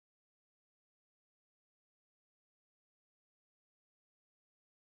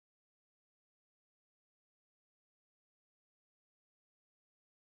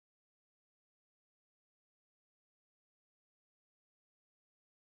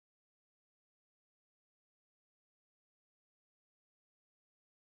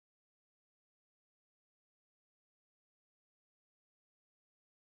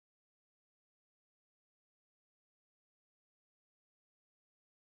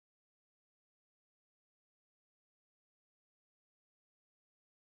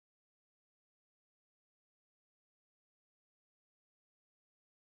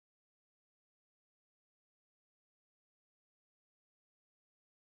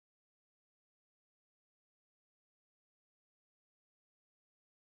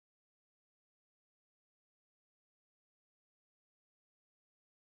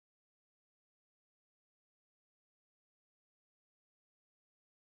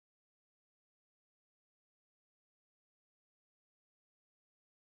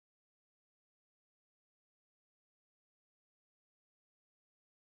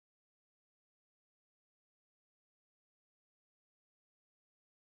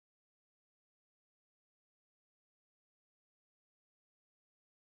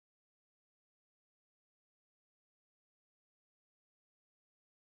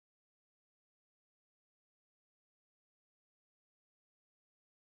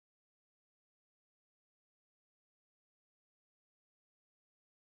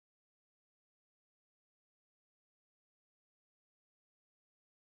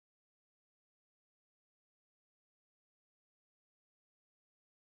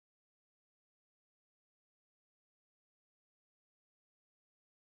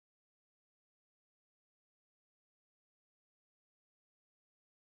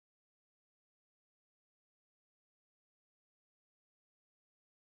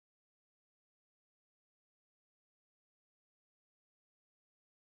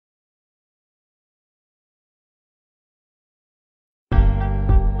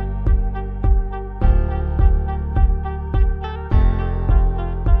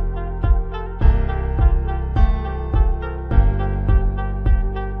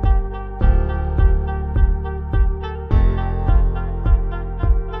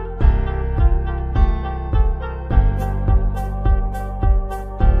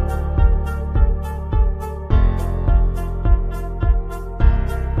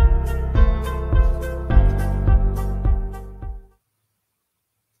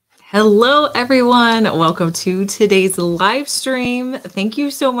Hello, everyone. Welcome to today's live stream. Thank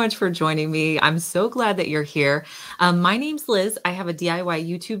you so much for joining me. I'm so glad that you're here. My name's Liz. I have a DIY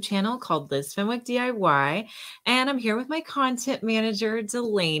YouTube channel called Liz Fenwick DIY, and I'm here with my content manager,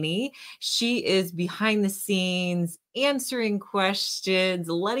 Delaney. She is behind the scenes answering questions,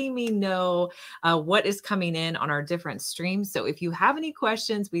 letting me know what is coming in on our different streams. So if you have any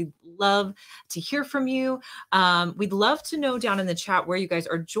questions, we'd love to hear from you. We'd love to know down in the chat where you guys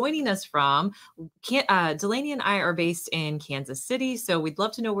are joining us from. Delaney and I are based in Kansas City, so we'd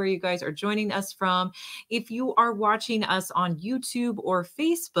love to know where you guys are joining us from. If you are watching us on YouTube or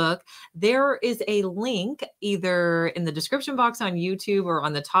Facebook, there is a link either in the description box on YouTube or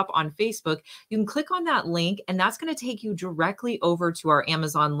on the top on Facebook. You can click on that link, and that's going to take you directly over to our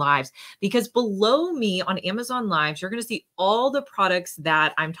Amazon Lives, because below me on Amazon Lives, you're going to see all the products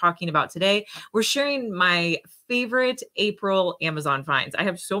that I'm talking about today. We're sharing my favorite April Amazon finds. I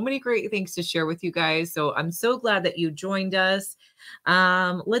have so many great things to share with you guys. So I'm so glad that you joined us.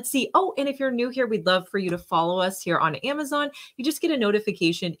 Let's see. Oh, and if you're new here, we'd love for you to follow us here on Amazon. You just get a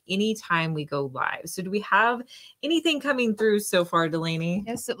notification anytime we go live. So do we have anything coming through so far, Delaney?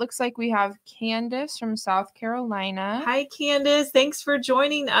 Yes, it looks like we have Candace from South Carolina. Hi, Candace. Thanks for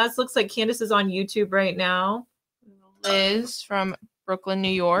joining us. Looks like Candace is on YouTube right now. Liz from Brooklyn, New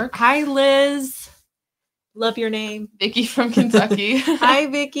York. Hi, Liz. Love your name. Vicky from Kentucky. Hi,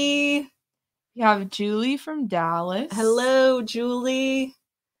 Vicky. We have Julie from Dallas. Hello, Julie.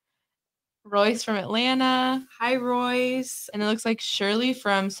 Royce from Atlanta. Hi, Royce. And it looks like Shirley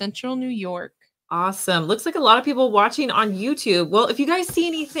from Central New York. Awesome. Looks like a lot of people watching on YouTube. Well, if you guys see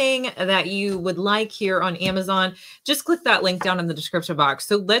anything that you would like here on Amazon, just click that link down in the description box.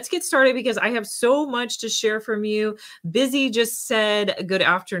 So let's get started because I have so much to share from you. Busy just said good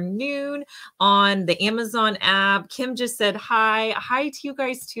afternoon on the Amazon app. Kim just said hi. Hi to you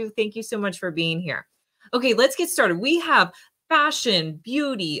guys too. Thank you so much for being here. Okay, let's get started. We have fashion,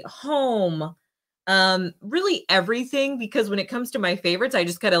 beauty, home, really everything, because when it comes to my favorites, I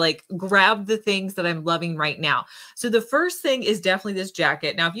just kind of like grab the things that I'm loving right now. So the first thing is definitely this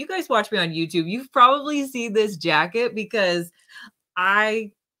jacket. Now, if you guys watch me on YouTube, you've probably seen this jacket because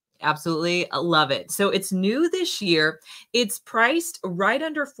I absolutely love it. So it's new this year. It's priced right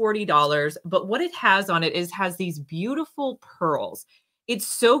under $40, but what it has on it has these beautiful pearls. It's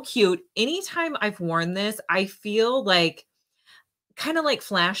so cute. Anytime I've worn this, I feel like kind of like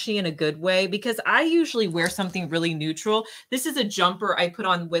flashy in a good way, because I usually wear something really neutral. This is a jumper I put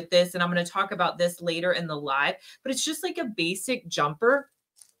on with this, and I'm going to talk about this later in the live, but it's just like a basic jumper.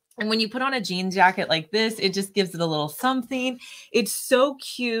 And when you put on a jean jacket like this, it just gives it a little something. It's so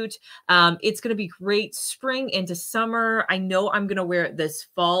cute. It's going to be great spring into summer. I know I'm going to wear it this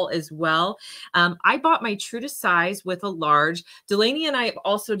fall as well. I bought my true to size with a large. Delaney and I have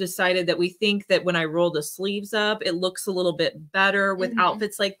also decided that we think that when I roll the sleeves up, it looks a little bit better with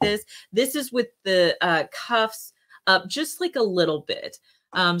outfits like this. This is with the cuffs up just like a little bit.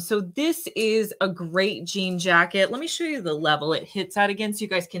 So this is a great jean jacket. Let me show you the level it hits at again so you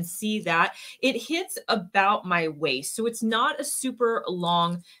guys can see that. It hits about my waist. So it's not a super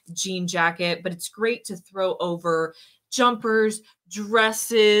long jean jacket, but it's great to throw over jumpers,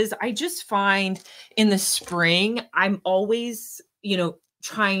 dresses. I just find in the spring, I'm always,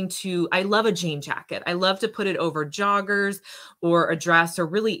 I love a jean jacket. I love to put it over joggers or a dress or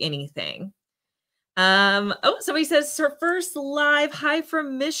really anything. Oh, somebody says her first live. Hi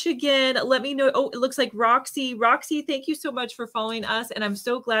from Michigan. Let me know. Oh, it looks like Roxy. Roxy, thank you so much for following us. And I'm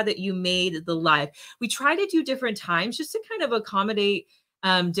so glad that you made the live. We try to do different times just to kind of accommodate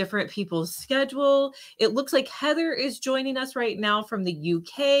different people's schedule. It looks like Heather is joining us right now from the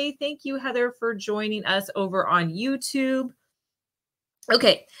UK. Thank you, Heather, for joining us over on YouTube.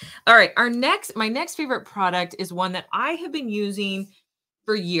 Okay. All right. My next favorite product is one that I have been using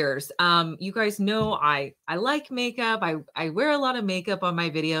for years. You guys know I like makeup. I wear a lot of makeup on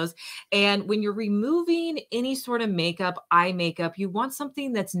my videos. And when you're removing any sort of makeup, eye makeup, you want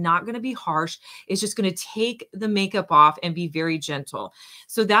something that's not going to be harsh. It's just going to take the makeup off and be very gentle.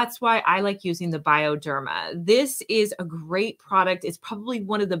 So that's why I like using the Bioderma. This is a great product. It's probably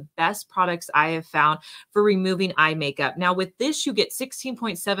one of the best products I have found for removing eye makeup. Now with this, you get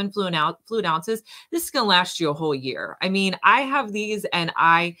 16.7 fluid ounces. This is going to last you a whole year. I mean, I have these and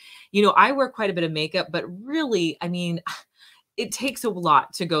I wear quite a bit of makeup, but really, I mean, it takes a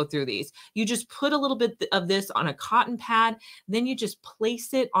lot to go through these. You just put a little bit of this on a cotton pad, then you just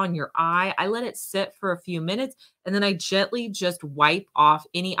place it on your eye. I let it sit for a few minutes, and then I gently just wipe off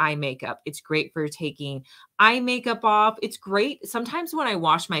any eye makeup. It's great for taking eye makeup off. It's great. Sometimes when I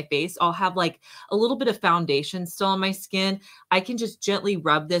wash my face, I'll have like a little bit of foundation still on my skin. I can just gently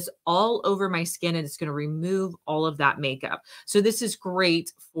rub this all over my skin, and it's going to remove all of that makeup. So this is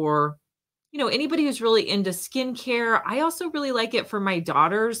great for, you know, anybody who's really into skincare. I also really like it for my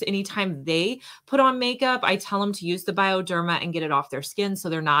daughters. Anytime they put on makeup, I tell them to use the Bioderma and get it off their skin so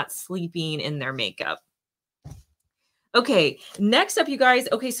they're not sleeping in their makeup. Okay, next up, you guys.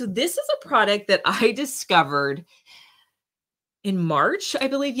 Okay, so this is a product that I discovered in March, I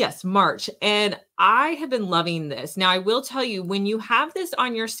believe. Yes, March. And I have been loving this. Now, I will tell you, when you have this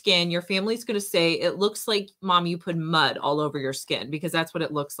on your skin, your family's going to say, it looks like, Mom, you put mud all over your skin, because that's what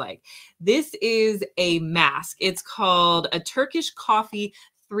it looks like. This is a mask. It's called a Turkish Coffee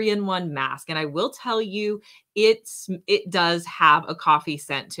 3-in-1 mask. And I will tell you, it does have a coffee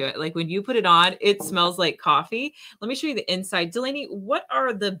scent to it. Like when you put it on, it smells like coffee. Let me show you the inside. Delaney, what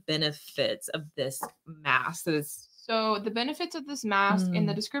are the benefits of this mask? So the benefits of this mask, in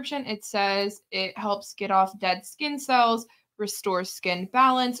the description, it says it helps get off dead skin cells, restores skin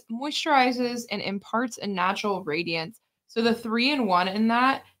balance, moisturizes, and imparts a natural radiance. So the 3-in-1 in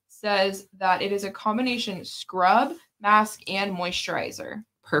that says that it is a combination scrub, mask, and moisturizer.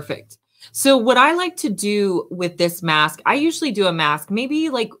 Perfect. So what I like to do with this mask, I usually do a mask maybe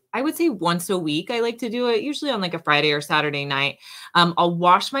like, I would say once a week. I like to do it usually on like a Friday or Saturday night. I'll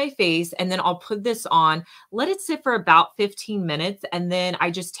wash my face and then I'll put this on, let it sit for about 15 minutes. And then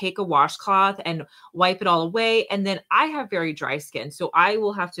I just take a washcloth and wipe it all away. And then I have very dry skin, so I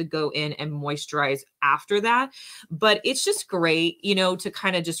will have to go in and moisturize after that. But it's just great, you know, to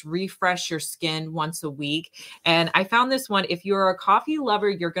kind of just refresh your skin once a week. And I found this one, if you're a coffee lover,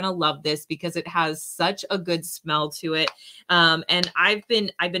 you're going to love this because it has such a good smell to it. And I've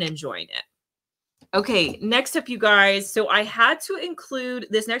been enjoying it. Okay, next up, you guys. So I had to include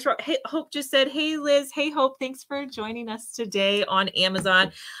this next product. Hey, Hope just said, hey, Liz. Hey, Hope, thanks for joining us today on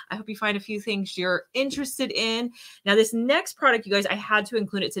Amazon. I hope you find a few things you're interested in. Now, this next product, you guys, I had to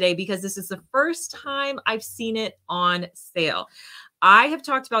include it today because this is the first time I've seen it on sale. I have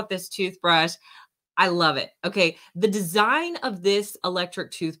talked about this toothbrush. I love it. Okay. The design of this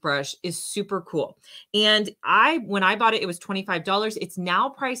electric toothbrush is super cool. And when I bought it, it was $25. It's now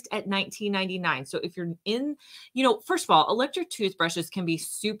priced at $19.99. So if you're in, you know, first of all, electric toothbrushes can be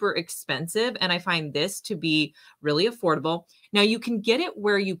super expensive. And I find this to be really affordable. Now you can get it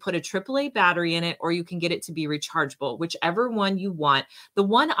where you put a AAA battery in it, or you can get it to be rechargeable, whichever one you want. The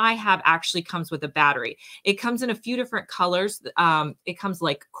one I have actually comes with a battery. It comes in a few different colors. It comes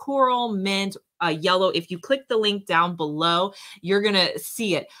like coral, mint, yellow. If you click the link down below, you're going to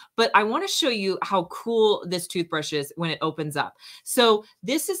see it. But I want to show you how cool this toothbrush is when it opens up. So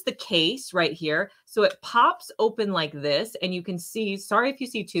this is the case right here. So it pops open like this, and you can see, sorry if you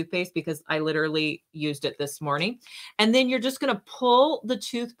see toothpaste because I literally used it this morning. And then you're just going to pull the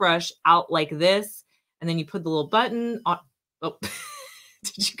toothbrush out like this. And then you put the little button on. Oh,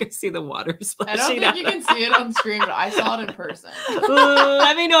 did you guys see the water splashing? I don't think you can see it on screen, but I saw it in person.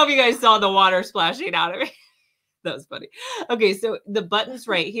 Let me know if you guys saw the water splashing out of it. That was funny. Okay, so the button's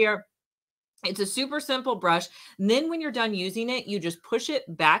right here. It's a super simple brush. And then when you're done using it, you just push it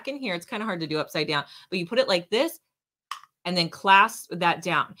back in here. It's kind of hard to do upside down, but you put it like this and then clasp that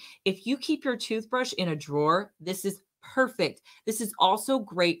down. If you keep your toothbrush in a drawer, this is perfect. This is also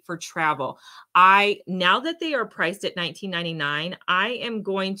great for travel. Now that they are priced at $19.99, I am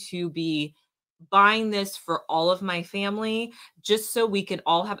going to be buying this for all of my family, just so we can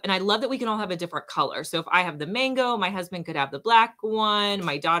all have, and I love that we can all have a different color. So if I have the mango, my husband could have the black one,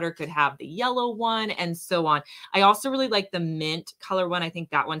 my daughter could have the yellow one, and so on. I also really like the mint color one. I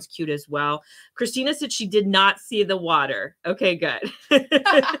think that one's cute as well. Christina said she did not see the water. Okay, good.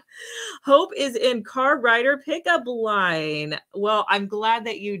 Hope is in car rider pickup line. Well, I'm glad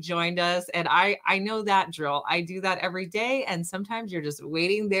that you joined us. And I know that drill. I do that every day. And sometimes you're just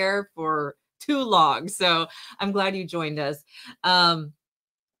waiting there for too long. So I'm glad you joined us.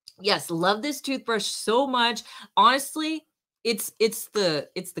 Yes, love this toothbrush so much. Honestly, it's the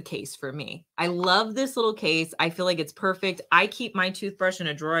case for me. I love this little case. I feel like it's perfect. I keep my toothbrush in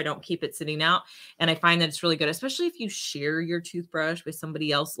a drawer. I don't keep it sitting out. And I find that it's really good, especially if you share your toothbrush with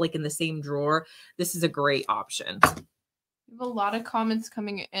somebody else, like in the same drawer. This is a great option. We have a lot of comments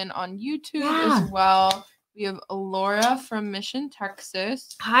coming in on YouTube as well. We have Laura from Mission,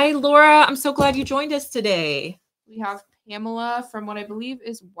 Texas. Hi, Laura. I'm so glad you joined us today. We have Pamela from what I believe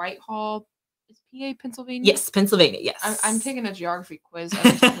is Whitehall, is PA Pennsylvania? Yes, Pennsylvania. Yes. I'm taking a geography quiz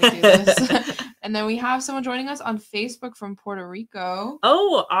every time we do this. And then we have someone joining us on Facebook from Puerto Rico.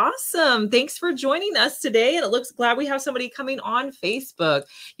 Oh, awesome. Thanks for joining us today. And it looks glad we have somebody coming on Facebook.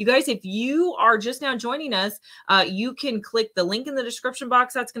 You guys, if you are just now joining us, you can click the link in the description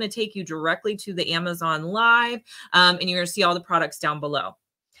box. That's going to take you directly to the Amazon Live. And you're going to see all the products down below.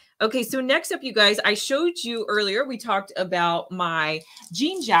 Okay, so next up, you guys, I showed you earlier, we talked about my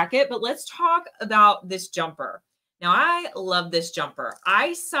jean jacket, but let's talk about this jumper. Now, I love this jumper.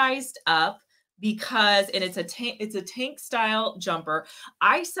 I sized up because, and it's a tank style jumper.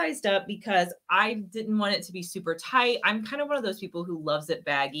 I sized up because I didn't want it to be super tight. I'm kind of one of those people who loves it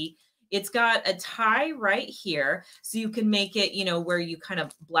baggy. It's got a tie right here, so you can make it, you know, where you kind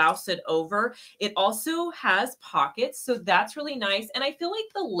of blouse it over. It also has pockets, so that's really nice. And I feel like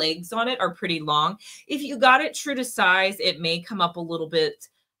the legs on it are pretty long. If you got it true to size, it may come up a little bit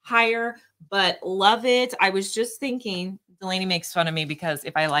higher, but love it. I was just thinking, Delaney makes fun of me because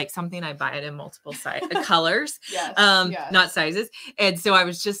if I like something, I buy it in multiple colors, Yes, not sizes. And so I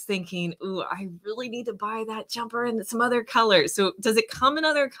was just thinking, ooh, I really need to buy that jumper in some other colors. So does it come in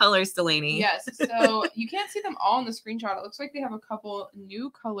other colors, Delaney? Yes. So you can't see them all in the screenshot. It looks like they have a couple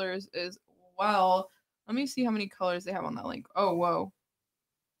new colors as well. Let me see how many colors they have on that link. Oh, whoa.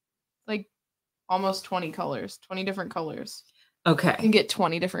 Like almost 20 colors, 20 different colors. Okay. You can get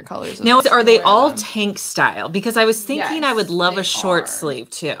 20 different colors. Now, are they all tank style? Because I was thinking I would love a short are.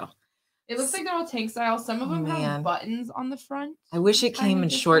 sleeve too. It looks like they're all tank style. Some of them have buttons on the front. I wish it came in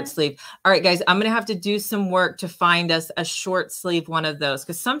short sleeve. All right, guys, I'm going to have to do some work to find us a short sleeve one of those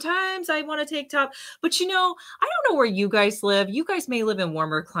because sometimes I want to take top. But, you know, I don't know where you guys live. You guys may live in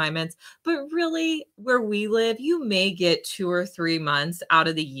warmer climates, but really where we live, you may get 2 or 3 months out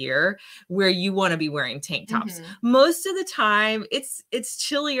of the year where you want to be wearing tank tops. Most of the time, it's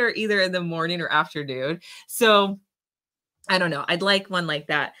chillier either in the morning or afternoon. So I don't know. I'd like one like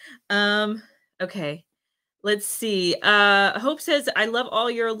that. Okay. Let's see. Hope says, I love all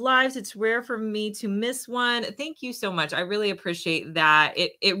your lives. It's rare for me to miss one. Thank you so much. I really appreciate that.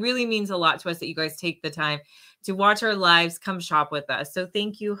 It really means a lot to us that you guys take the time to watch our lives, come shop with us. So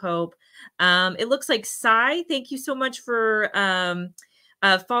thank you, Hope. It looks like Sai, thank you so much for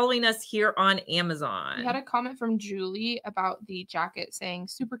following us here on Amazon. We had a comment from Julie about the jacket saying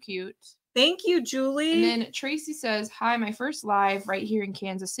super cute. Thank you, Julie. And then Tracy says, hi, my first live right here in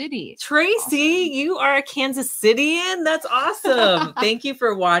Kansas City. Tracy, awesome. You are a Kansas Cityan? That's awesome. Thank you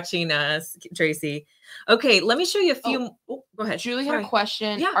for watching us, Tracy. Okay, let me show you a few. Oh, go ahead. Julie had a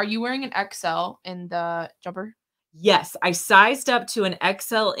question. Yeah. Are you wearing an XL in the jumper? Yes, I sized up to an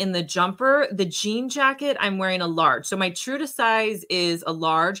XL in the jumper. The jean jacket, I'm wearing a large. So my true to size is a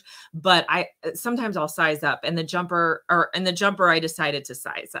large, but sometimes I'll size up. And the jumper I decided to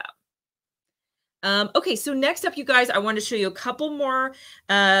size up. Okay, so next up, you guys, I want to show you a couple more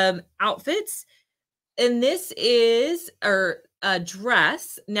outfits. And this is a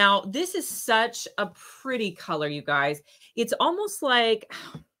dress. Now, this is such a pretty color, you guys. It's almost like,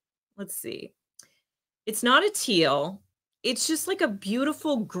 let's see. It's not a teal. It's just like a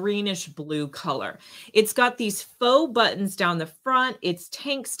beautiful greenish blue color. It's got these faux buttons down the front. It's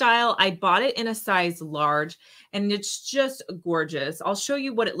tank style. I bought it in a size large and it's just gorgeous. I'll show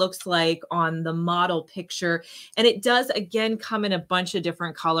you what it looks like on the model picture. And it does, again, come in a bunch of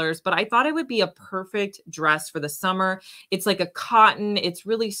different colors, but I thought it would be a perfect dress for the summer. It's like a cotton. It's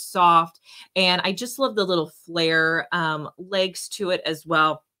really soft. And I just love the little flare legs to it as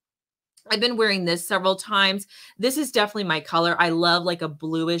well. I've been wearing this several times. This is definitely my color. I love like a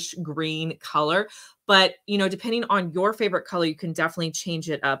bluish green color, but you know, depending on your favorite color, you can definitely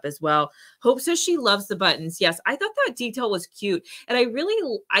change it up as well. Hope says she loves the buttons. Yes, I thought that detail was cute. And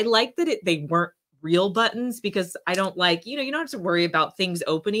I like that they weren't real buttons because I don't like, you don't have to worry about things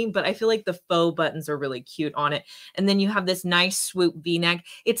opening, but I feel like the faux buttons are really cute on it. And then you have this nice swoop V-neck.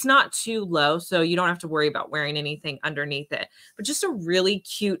 It's not too low, so you don't have to worry about wearing anything underneath it, but just a really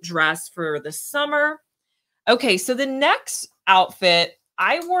cute dress for the summer. Okay, so the next outfit,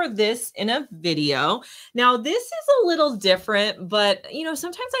 I wore this in a video. Now, this is a little different, but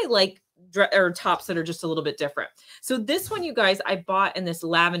sometimes I like tops that are just a little bit different. So this one, you guys, I bought in this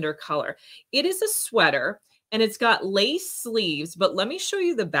lavender color. It is a sweater and it's got lace sleeves, but let me show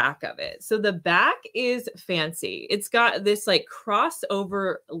you the back of it. So the back is fancy. It's got this like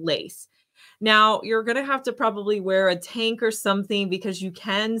crossover lace. Now you're going to have to probably wear a tank or something because you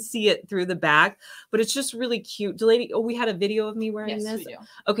can see it through the back, but it's just really cute. Delaney, we had a video of me wearing this. We do.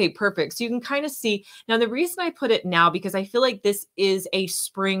 Okay, perfect. So you can kind of see. Now the reason I put it now, because I feel like this is a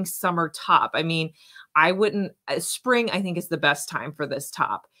spring summer top. I mean, spring, I think is the best time for this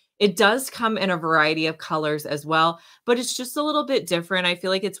top. It does come in a variety of colors as well, but it's just a little bit different. I feel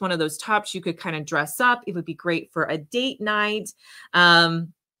like it's one of those tops you could kind of dress up. It would be great for a date night.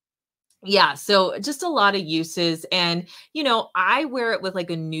 Yeah, so just a lot of uses. And, you know, I wear it with like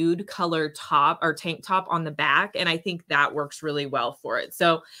a nude color top or tank top on the back, and I think that works really well for it.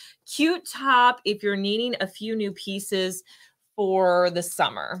 So cute top if you're needing a few new pieces for the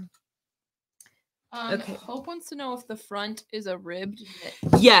summer. Okay. Hope wants to know if the front is a ribbed knit.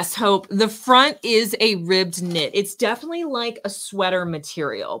 Yes, Hope. The front is a ribbed knit. It's definitely like a sweater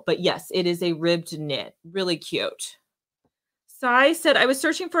material, but yes, it is a ribbed knit. Really cute. Sai said, I was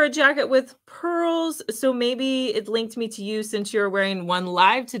searching for a jacket with pearls, so maybe it linked me to you since you're wearing one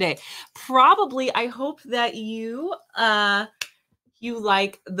live today. Probably. I hope that you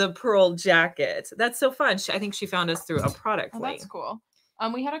like the pearl jacket. That's so fun. I think she found us through a product link. That's cool.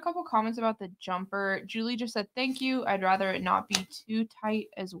 We had a couple comments about the jumper. Julie just said, thank you. I'd rather it not be too tight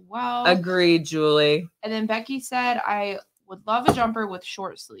as well. Agreed, Julie. And then Becky said, I would love a jumper with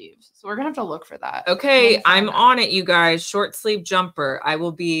short sleeves. So we're going to have to look for that. Okay, I'm on it, you guys. Short sleeve jumper. I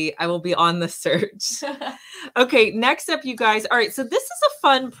will be on the search. Okay, next up, you guys. All right, so this is a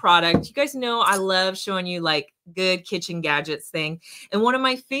fun product. You guys know I love showing you like good kitchen gadgets thing. And one of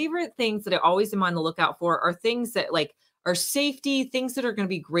my favorite things that I always am on the lookout for are things that like are safety, things that are going to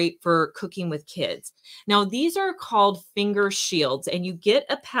be great for cooking with kids. Now, these are called finger shields, and you get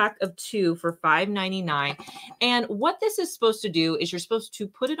a pack of 2 for $5.99. And what this is supposed to do is you're supposed to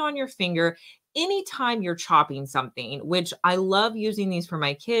put it on your finger anytime you're chopping something, which I love using these for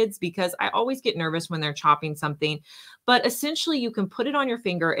my kids because I always get nervous when they're chopping something. But essentially, you can put it on your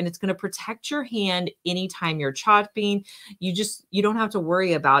finger and it's going to protect your hand anytime you're chopping. You don't have to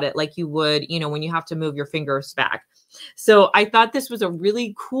worry about it like you would, you know, when you have to move your fingers back. So I thought this was a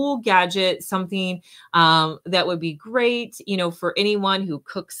really cool gadget, something that would be great, you know, for anyone who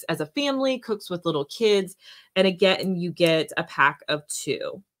cooks as a family, cooks with little kids. And again, you get a pack of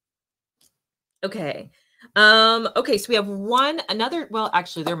 2. Okay. Okay, so we have well,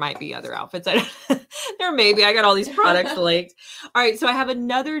 actually there might be other outfits. There may be. I got all these products linked. All right, so I have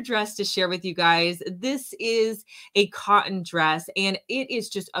another dress to share with you guys. This is a cotton dress, and it is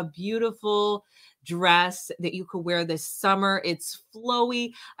just a beautiful dress that you could wear this summer. It's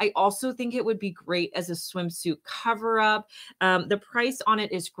flowy. I also think it would be great as a swimsuit cover up. The price on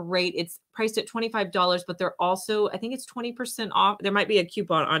it is great. It's priced at $25, but they're also, I think it's 20% off. There might be a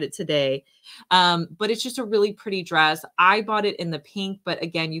coupon on it today. But it's just a really pretty dress. I bought it in the pink, but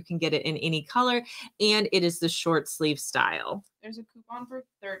again, you can get it in any color, and it is the short sleeve style. There's a coupon for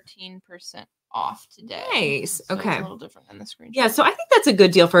 13% off today. Nice. So okay. It's a little different than the screenshot. Yeah, so I think that's a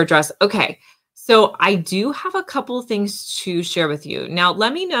good deal for a dress. Okay. So I do have a couple things to share with you. Now,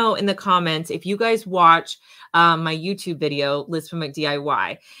 let me know in the comments if you guys watch my YouTube video, Liz from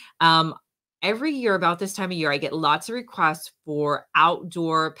McDIY. Every year about this time of year, I get lots of requests for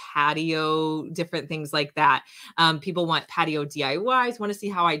outdoor patio, different things like that. People want patio DIYs, want to see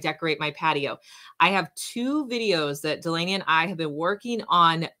how I decorate my patio. I have 2 videos that Delaney and I have been working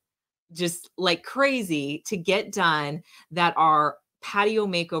on just like crazy to get done that are patio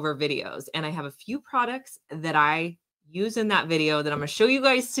makeover videos. And I have a few products that I use in that video that I'm going to show you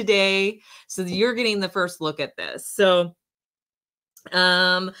guys today so that you're getting the first look at this. So,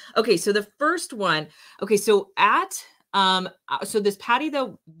 okay. So the first one, okay. So so this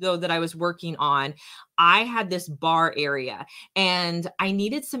patio though that I was working on, I had this bar area and I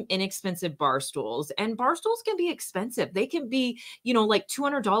needed some inexpensive bar stools, and bar stools can be expensive. They can be, you know, like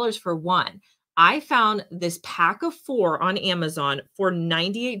 $200 for one. I found this pack of 4 on Amazon for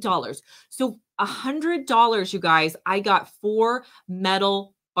 $98. So $100, you guys, I got 4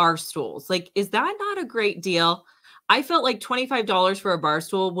 metal bar stools. Like, is that not a great deal? I felt like $25 for a bar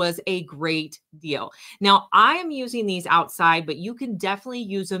stool was a great deal. Now, I am using these outside, but you can definitely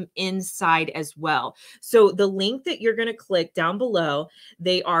use them inside as well. So the link that you're going to click down below,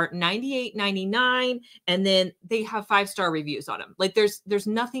 they are $98.99, and then they have 5-star reviews on them. Like there's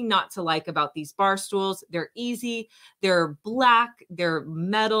nothing not to like about these bar stools. They're easy. They're black. They're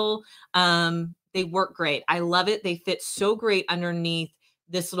metal. They work great. I love it. They fit so great underneath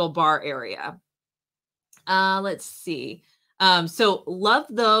this little bar area. Let's see. So love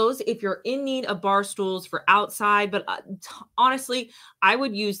those if you're in need of bar stools for outside, but honestly, I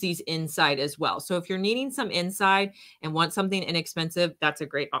would use these inside as well. So if you're needing some inside and want something inexpensive, that's a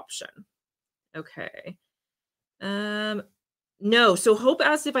great option. Okay. No. So Hope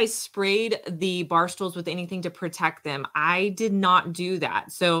asked if I sprayed the bar stools with anything to protect them. I did not do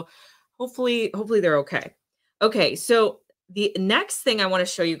that. So hopefully they're okay. Okay. So the next thing I want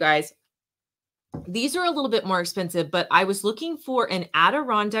to show you guys, These are a little bit more expensive, but I was looking for an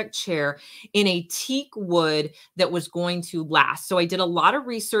Adirondack chair in a teak wood that was going to last. So I did a lot of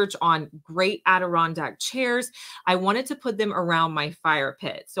research on great Adirondack chairs. I wanted to put them around my fire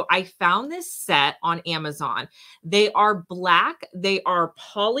pit. So I found this set on Amazon. They are black. They are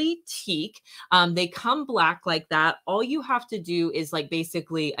poly teak. They come black like that. All you have to do is like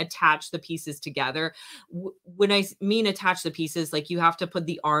basically attach the pieces together. When I mean attach the pieces, like you have to put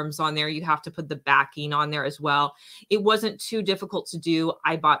the arms on there. You have to put the backing on there as well. It wasn't too difficult to do.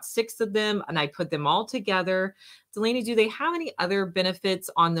 I bought 6 of them and I put them all together. Delaney, do they have any other benefits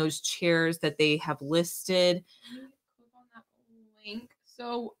on those chairs that they have listed? Click on that link.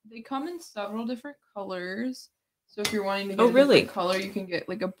 So they come in several different colors. So if you're wanting to get a different color, you can get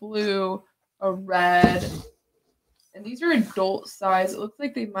like a blue, a red, and these are adult size. It looks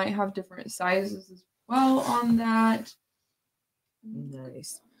like they might have different sizes as well on that.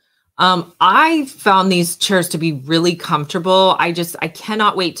 Nice. I found these chairs to be really comfortable. I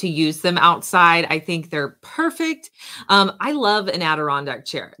cannot wait to use them outside. I think they're perfect. I love an Adirondack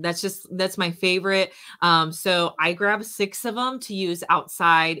chair. That's my favorite. So I grabbed 6 of them to use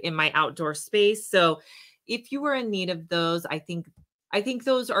outside in my outdoor space. So if you were in need of those, I think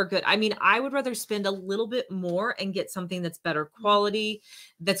those are good. I mean, I would rather spend a little bit more and get something that's better quality,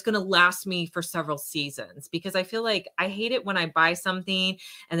 that's going to last me for several seasons, because I feel like I hate it when I buy something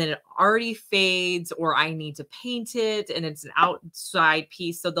and then it already fades, or I need to paint it and it's an outside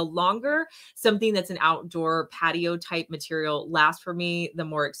piece. So the longer something that's an outdoor patio type material lasts for me, the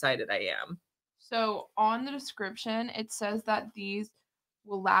more excited I am. So on the description, it says that these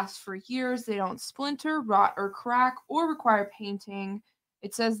will last for years. They don't splinter, rot, or crack, or require painting.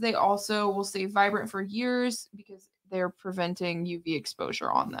 It says they also will stay vibrant for years because they're preventing UV exposure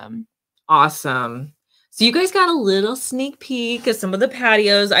on them. Awesome. So you guys got a little sneak peek of some of the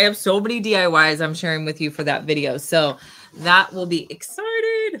patios. I have so many DIYs I'm sharing with you for that video. So that will be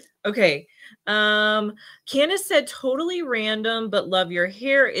excited. Okay. Candace said totally random, but love your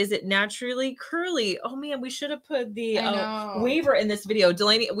hair. Is it naturally curly? Oh man, we should have put the waiver in this video.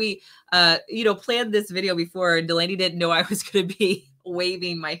 Delaney, we planned this video before, and Delaney didn't know I was going to be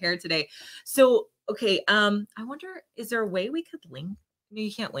waving my hair today. So, okay. I wonder, is there a way we could link? No,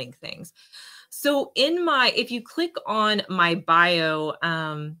 you can't link things. So if you click on my bio,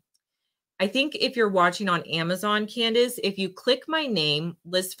 I think if you're watching on Amazon, Candace, if you click my name,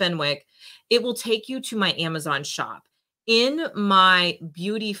 Liz Fenwick, it will take you to my Amazon shop. In my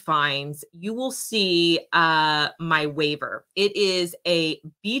beauty finds, you will see my waiver. It is a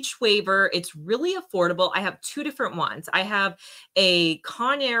beach waiver. It's really affordable. I have 2 different ones. I have a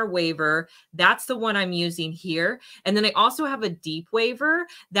Conair waiver. That's the one I'm using here. And then I also have a deep waiver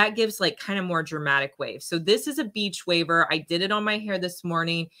that gives like kind of more dramatic waves. So this is a beach waiver. I did it on my hair this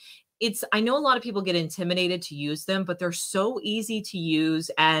morning. I know a lot of people get intimidated to use them, but they're so easy to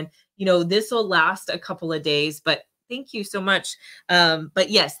use. And, this will last a couple of days, but thank you so much. But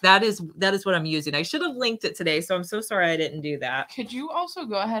yes, that is what I'm using. I should have linked it today, so I'm so sorry I didn't do that. Could you also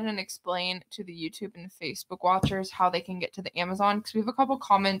go ahead and explain to the YouTube and Facebook watchers how they can get to the Amazon? Because we have a couple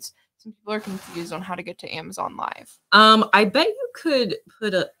comments. Some people are confused on how to get to Amazon Live. I bet you could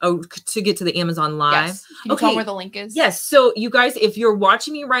put to get to the Amazon Live. Yes. Can you tell where the link is? Yes. So you guys, if you're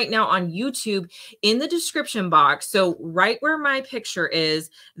watching me right now on YouTube, in the description box, so right where my picture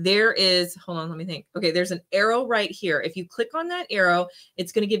is, there is, hold on, let me think. Okay, there's an arrow right here. If you click on that arrow,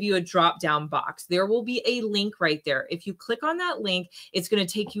 it's going to give you a drop down box. There will be a link right there. If you click on that link, it's going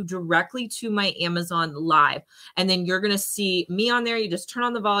to take you directly to my Amazon Live. And then you're going to see me on there. You just turn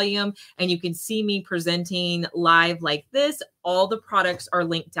on the volume and you can see me presenting live like this. All the products are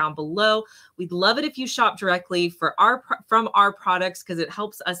linked down below. We'd love it if you shop directly from our products because it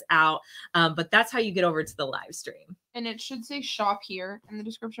helps us out. But that's how you get over to the live stream. And it should say shop here in the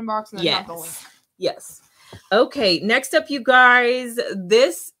description box and then have the link. Yes. Okay. Next up, you guys,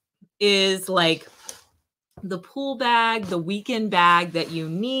 this is like the pool bag, the weekend bag that you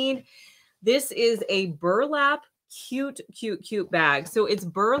need. This is a burlap cute bag. So it's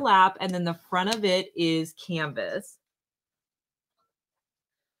burlap and then the front of it is canvas.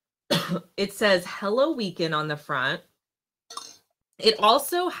 It says Hello Weekend on the front. It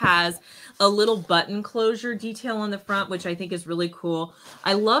also has a little button closure detail on the front, which I think is really cool.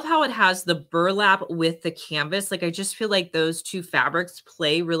 I love how it has the burlap with the canvas. Like, I just feel like those 2 fabrics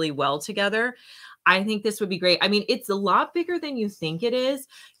play really well together. I think this would be great. I mean, it's a lot bigger than you think it is.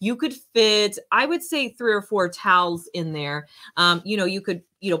 You could fit, I would say 3 or 4 towels in there. You could,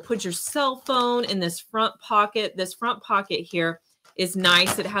 put your cell phone in this front pocket here. is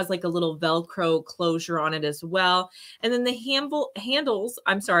nice. It has like a little Velcro closure on it as well. And then the handles,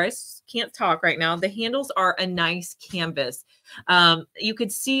 I'm sorry, I can't talk right now. The handles are a nice canvas. You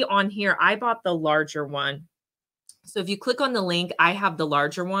could see on here, I bought the larger one. So if you click on the link, I have the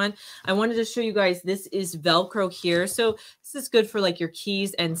larger one. I wanted to show you guys, this is Velcro here. So this is good for like your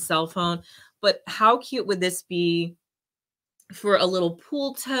keys and cell phone. But how cute would this be for a little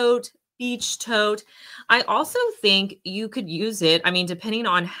pool tote, beach tote? I also think you could use it. I mean, depending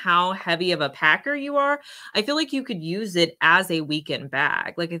on how heavy of a packer you are, I feel like you could use it as a weekend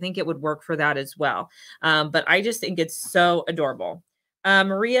bag. Like I think it would work for that as well. But I just think it's so adorable.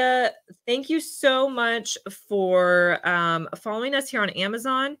 Maria, thank you so much for following us here on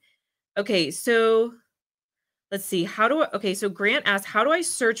Amazon. Okay, so let's see. Okay, so Grant asked, how do I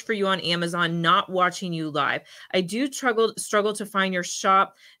search for you on Amazon, not watching you live? I do struggle to find your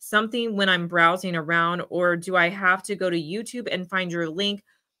shop, something when I'm browsing around, or do I have to go to YouTube and find your link?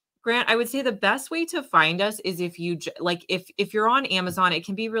 Grant, I would say the best way to find us is if you like, if you're on Amazon, it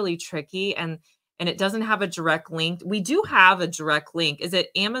can be really tricky and it doesn't have a direct link. We do have a direct link. Is it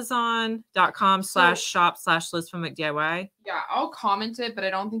amazon.com/shop/LizFenwick-DIY? Yeah, I'll comment it, but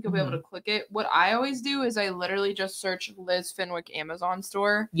I don't think you'll be able to click it. What I always do is I literally just search Liz Fenwick Amazon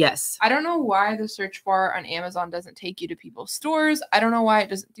store. Yes. I don't know why the search bar on Amazon doesn't take you to people's stores. I don't know why it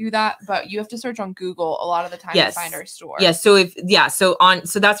doesn't do that, but you have to search on Google a lot of the time to find our store. Yes. So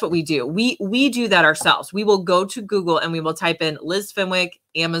so that's what we do. We do that ourselves. We will go to Google and we will type in Liz Fenwick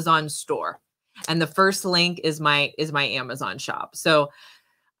Amazon store. And the first link is my Amazon shop. So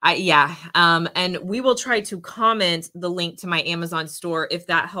and we will try to comment the link to my Amazon store if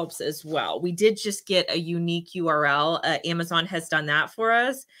that helps as well. We did just get a unique URL. Amazon has done that for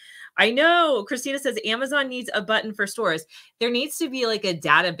us. I know Christina says Amazon needs a button for stores. There needs to be like a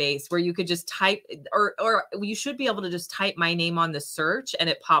database where you could just type, or you should be able to just type my name on the search and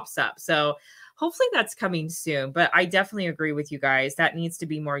it pops up. So hopefully that's coming soon, but I definitely agree with you guys. That needs to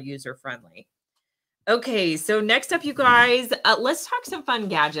be more user friendly. Okay, so next up, you guys, let's talk some fun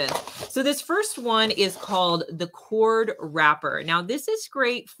gadgets. So this first one is called the cord wrapper. Now, this is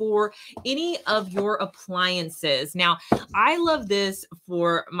great for any of your appliances. Now, I love this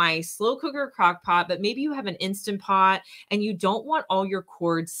for my slow cooker crock pot, but maybe you have an Instant Pot and you don't want all your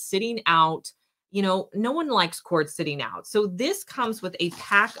cords sitting out. You know, no one likes cords sitting out. So this comes with a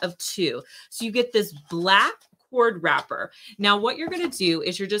pack of 2. So you get this black cord wrapper. Now, what you're going to do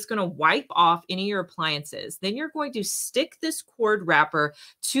is you're just going to wipe off any of your appliances. Then you're going to stick this cord wrapper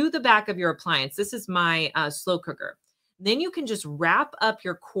to the back of your appliance. This is my slow cooker. Then you can just wrap up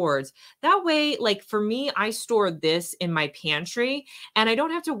your cords. That way, like for me, I store this in my pantry and I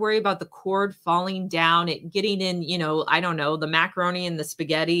don't have to worry about the cord falling down, it getting in, you know, I don't know, the macaroni and the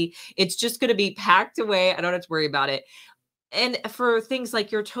spaghetti. It's just going to be packed away. I don't have to worry about it. And for things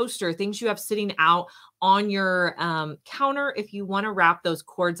like your toaster, things you have sitting out on your counter, if you want to wrap those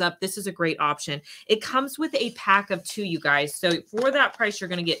cords up, this is a great option. It comes with a pack of 2, you guys. So for that price, you're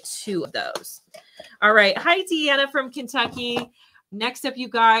going to get 2 of those. All right. Hi, Deanna from Kentucky. Next up, you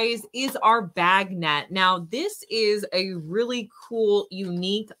guys, is our bag net. Now, this is a really cool,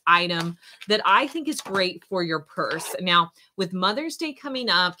 unique item that I think is great for your purse. Now, with Mother's Day coming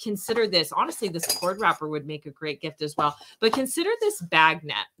up, consider this. Honestly, this cord wrapper would make a great gift as well. But consider this bag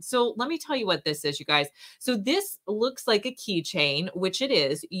net. So let me tell you what this is, you guys. So this looks like a keychain, which it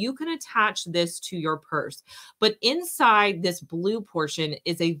is. You can attach this to your purse. But inside this blue portion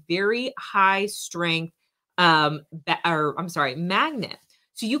is a very high strength magnet.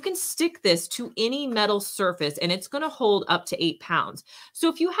 So you can stick this to any metal surface and it's going to hold up to 8 pounds. So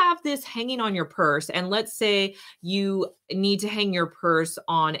if you have this hanging on your purse and let's say you need to hang your purse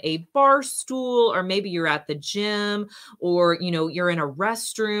on a bar stool, or maybe you're at the gym, or, you know, you're in a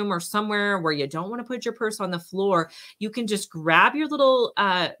restroom or somewhere where you don't want to put your purse on the floor, you can just grab your little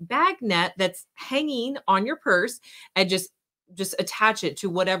bag net that's hanging on your purse and just attach it to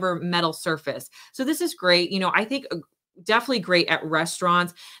whatever metal surface. So this is great. You know, I think definitely great at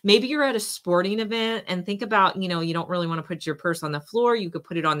restaurants. Maybe you're at a sporting event and think about, you know, you don't really want to put your purse on the floor. You could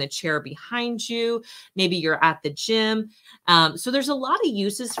put it on the chair behind you. Maybe you're at the gym. So there's a lot of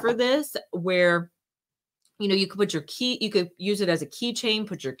uses for this where, you know, you could put your key, you could use it as a keychain,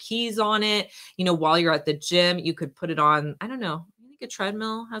 put your keys on it. You know, while you're at the gym, you could put it on, I don't know, I think a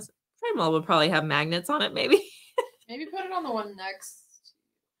treadmill would probably have magnets on it, maybe. Maybe put it on the one next.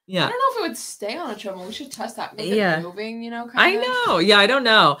 Yeah. I don't know if it would stay on a treadmill. We should test that. Make it moving, you know, I know. Yeah, I don't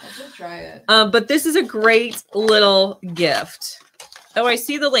know. I should try it. But this is a great little gift. Oh, I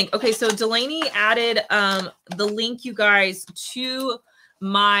see the link. Okay, so Delaney added the link, you guys, to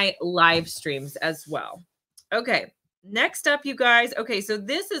my live streams as well. Okay. Next up, you guys. Okay, so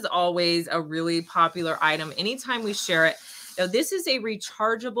this is always a really popular item anytime we share it. Now, this is a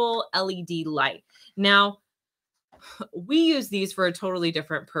rechargeable LED light. Now, we use these for a totally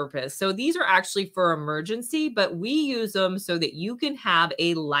different purpose. So these are actually for emergency, but we use them so that you can have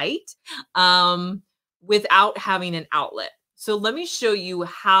a light without having an outlet. So let me show you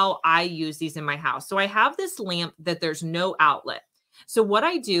how I use these in my house. So I have this lamp that there's no outlet. So what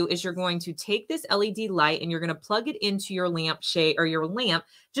I do is you're going to take this LED light and you're going to plug it into your lampshade or your lamp,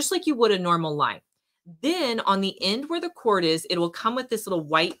 just like you would a normal light. Then on the end where the cord is, it will come with this little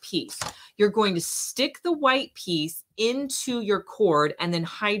white piece. You're going to stick the white piece into your cord and then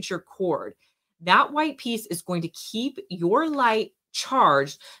hide your cord. That white piece is going to keep your light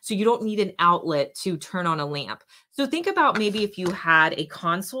charged so you don't need an outlet to turn on a lamp. So think about maybe if you had a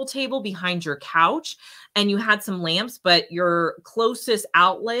console table behind your couch and you had some lamps, but your closest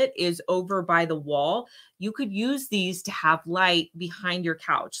outlet is over by the wall, you could use these to have light behind your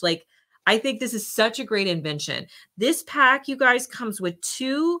couch. Like, I think this is such a great invention. This pack, you guys, comes with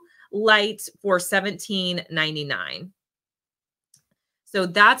 2 lights for $17.99. So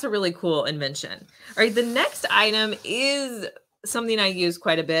that's a really cool invention. All right, the next item is something I use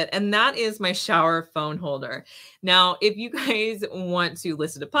quite a bit, and that is my shower phone holder. Now, if you guys want to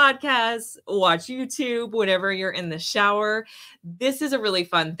listen to podcasts, watch YouTube, whatever you're in the shower, this is a really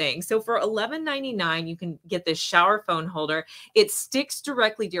fun thing. So for $11.99, you can get this shower phone holder. It sticks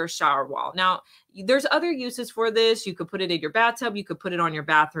directly to your shower wall. Now, there's other uses for this. You could put it in your bathtub. You could put it on your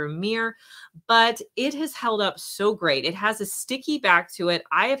bathroom mirror, but it has held up so great. It has a sticky back to it.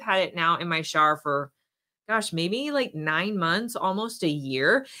 I have had it now in my shower for gosh, maybe like 9 months, almost a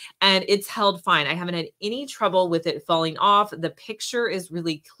year, and it's held fine. I haven't had any trouble with it falling off. The picture is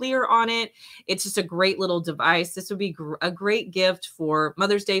really clear on it. It's just a great little device. This would be a great gift for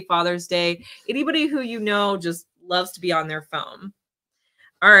Mother's Day, Father's Day. Anybody who you know just loves to be on their phone.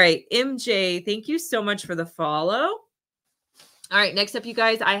 All right, MJ, thank you so much for the follow. All right, next up, you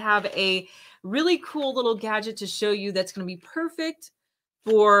guys, I have a really cool little gadget to show you that's going to be perfect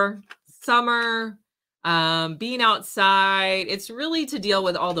for summer, being outside. It's really to deal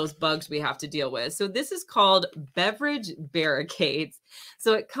with all those bugs we have to deal with. So this is called beverage barricades.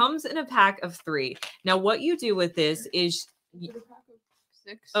 So it comes in a pack of 3. Now, what you do with this is,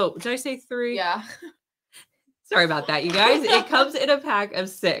 oh, did I say 3? Yeah. Sorry about that, you guys. It comes in a pack of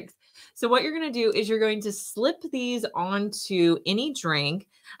 6. So what you're going to do is you're going to slip these onto any drink.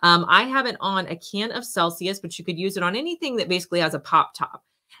 I have it on a can of Celsius, but you could use it on anything that basically has a pop top.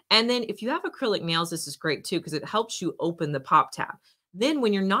 And then if you have acrylic nails, this is great too, because it helps you open the pop tab. Then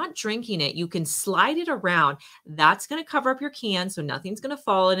when you're not drinking it, you can slide it around. That's going to cover up your can, so nothing's going to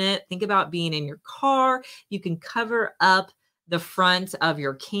fall in it. Think about being in your car. You can cover up the front of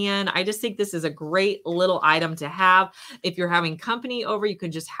your can. I just think this is a great little item to have. If you're having company over, you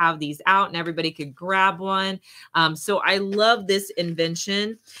can just have these out and everybody could grab one. So I love this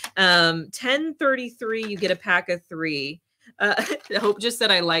invention. 1033, you get a pack of 3. Hope just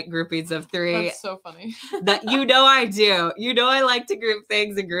said I like groupings of 3. That's so funny. That I do. I like to group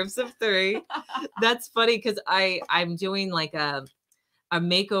things in groups of 3. That's funny because I'm doing like a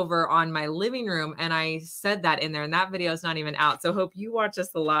makeover on my living room, and I said that in there, and that video is not even out. So hope you watch us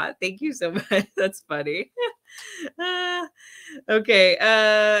a lot. Thank you so much. That's funny. Okay.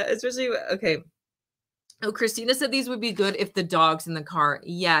 Okay. Oh, Christina said these would be good if the dog's in the car.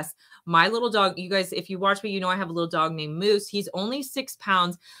 Yes. My little dog, you guys, if you watch me, you know I have a little dog named Moose. He's only 6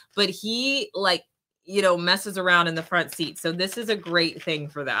 pounds, but he messes around in the front seat. So this is a great thing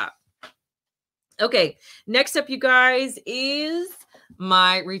for that. Okay, next up, you guys, is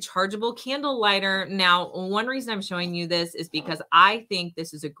my rechargeable candle lighter. Now, one reason I'm showing you this is because I think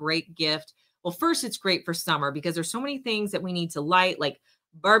this is a great gift. Well, first, it's great for summer because there's so many things that we need to light, like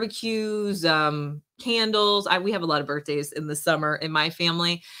barbecues, candles. We have a lot of birthdays in the summer in my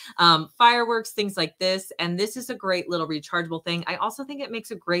family, fireworks, things like this. And this is a great little rechargeable thing. I also think it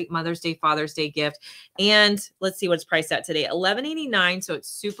makes a great Mother's Day, Father's Day gift. And let's see what it's priced at today, $11.89. So it's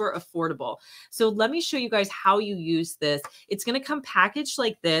super affordable. So let me show you guys how you use this. It's going to come packaged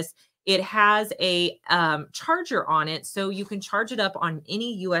like this. It has a charger on it, so you can charge it up on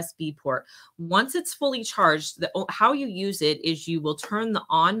any USB port. Once it's fully charged, how you use it is you will turn the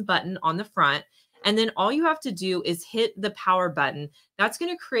on button on the front, and then all you have to do is hit the power button. That's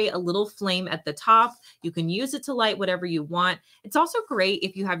going to create a little flame at the top. You can use it to light whatever you want. It's also great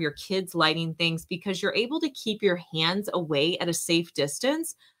if you have your kids lighting things because you're able to keep your hands away at a safe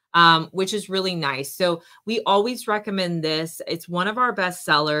distance, which is really nice. So we always recommend this. It's one of our best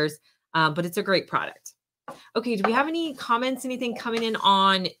sellers, but it's a great product. Okay, do we have any comments, anything coming in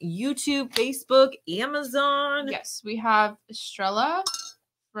on YouTube, Facebook, Amazon? Yes, we have Estrella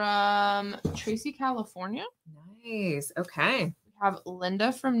from Tracy, California. Nice. Okay. We have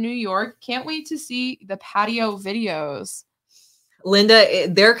Linda from New York. Can't wait to see the patio videos. Linda,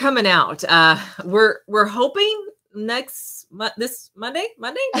 they're coming out. We're hoping this Monday, next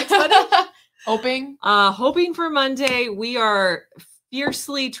Monday. Hoping for Monday. We are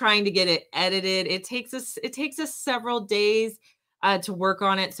fiercely trying to get it edited. It takes us several days to work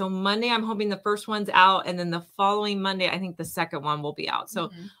on it. So Monday, I'm hoping the first one's out, and then the following Monday, I think the second one will be out.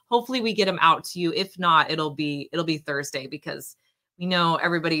 So hopefully we get them out to you. If not, it'll be Thursday, because we know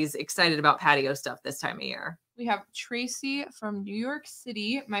everybody's excited about patio stuff this time of year. We have Tracy from New York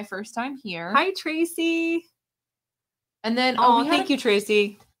City. My first time here. Hi, Tracy. And then thank you,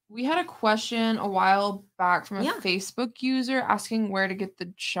 Tracy. We had a question a while back from a Facebook user asking where to get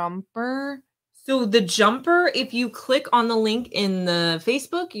the jumper. So the jumper, if you click on the link in the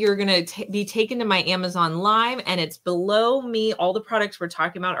Facebook, you're going to be taken to my Amazon Live, and it's below me. All the products we're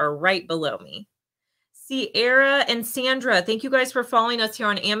talking about are right below me. Sierra and Sandra, thank you guys for following us here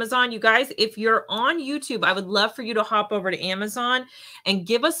on Amazon. You guys, if you're on YouTube, I would love for you to hop over to Amazon and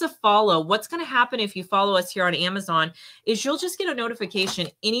give us a follow. What's going to happen if you follow us here on Amazon is you'll just get a notification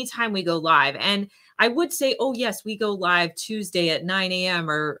anytime we go live. And I would say, oh yes, we go live Tuesday at 9 a.m.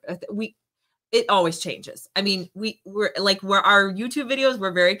 or it always changes. I mean, we're our YouTube videos,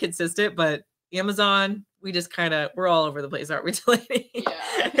 we're very consistent, but Amazon, we just we're all over the place, aren't we, Delaney?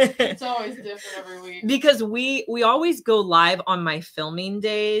 Yeah, it's always different every week. Because we always go live on my filming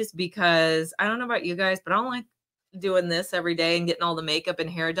days, because I don't know about you guys, but I don't like doing this every day and getting all the makeup and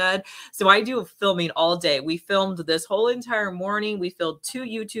hair done. So I do filming all day. We filmed this whole entire morning. We filmed 2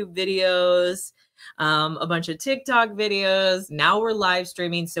 YouTube videos, a bunch of TikTok videos. Now we're live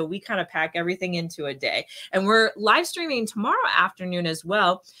streaming. So we kind of pack everything into a day, and we're live streaming tomorrow afternoon as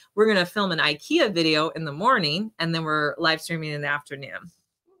well. We're going to film an IKEA video in the morning, and then we're live streaming in the afternoon.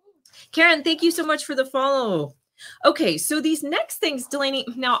 Karen, thank you so much for the follow. Okay. So these next things, Delaney,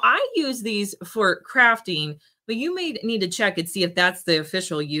 now I use these for crafting, but you may need to check and see if that's the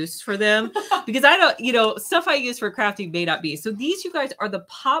official use for them, because I don't, stuff I use for crafting may not be. So these, you guys, are the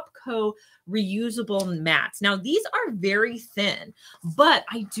Popco reusable mats. Now these are very thin, but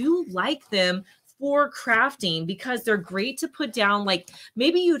I do like them for crafting because they're great to put down. Like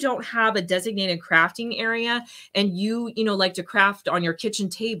maybe you don't have a designated crafting area and you like to craft on your kitchen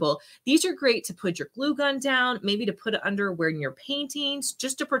table. These are great to put your glue gun down, maybe to put it under when you're paintings,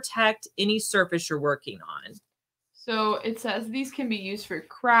 just to protect any surface you're working on. So it says these can be used for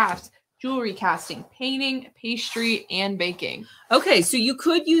crafts, jewelry casting, painting, pastry, and baking. Okay, so you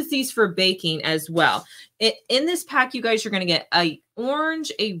could use these for baking as well. In this pack, you guys are going to get a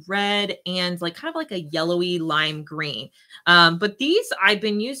orange, a red, and kind of like a yellowy lime green. But these I've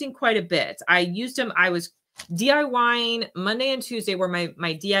been using quite a bit. I used them. I was DIYing Monday and Tuesday were my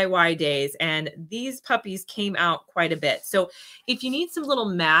DIY days, and these puppies came out quite a bit. So if you need some little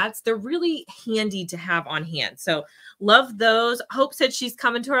mats, they're really handy to have on hand. So love those. Hope said she's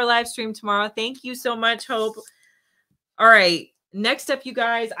coming to our live stream tomorrow. Thank you so much, Hope. All right. Next up, you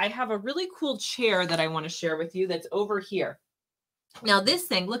guys, I have a really cool chair that I want to share with you that's over here. Now this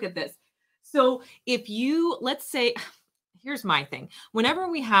thing, look at this. So if you, let's say, here's my thing. Whenever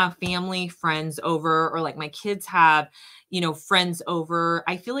we have family, friends over, or my kids have, friends over,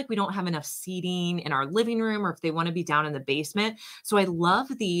 I feel like we don't have enough seating in our living room, or if they want to be down in the basement. So I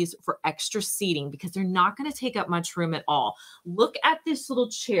love these for extra seating because they're not going to take up much room at all. Look at this little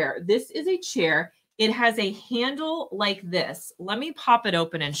chair. This is a chair. It has a handle like this. Let me pop it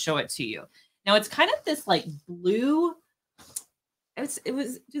open and show it to you. Now it's kind of this blue.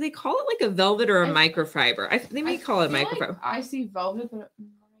 Do they call it like a velvet or a microfiber? They may call it microfiber. I see velvet, but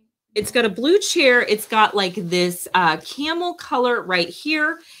it's got a blue chair. It's got this camel color right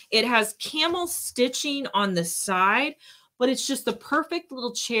here. It has camel stitching on the side, but it's just the perfect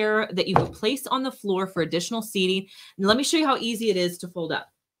little chair that you can place on the floor for additional seating. And let me show you how easy it is to fold up.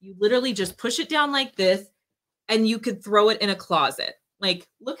 You literally just push it down like this, and you could throw it in a closet.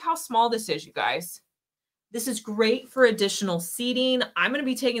 Look how small this is, you guys. This is great for additional seating. I'm going to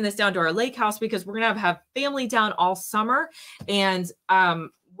be taking this down to our lake house because we're going to have family down all summer, and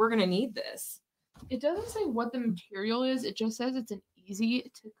we're going to need this. It doesn't say what the material is. It just says it's an easy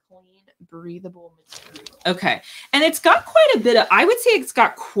to clean, breathable material. Okay. And it's got quite a bit of, I would say it's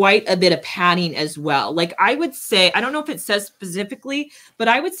got quite a bit of padding as well. I would say, I don't know if it says specifically, but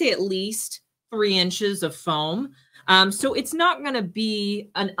I would say at least 3 inches of foam. So it's not going to be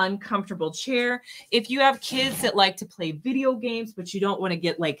an uncomfortable chair. If you have kids that like to play video games, but you don't want to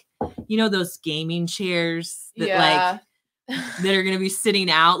get like, you know, those gaming chairs that like that are going to be sitting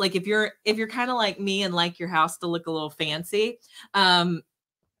out. Like if you're kind of like me and like your house to look a little fancy, I'm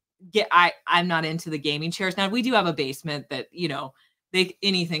not into the gaming chairs. Now we do have a basement that, you know,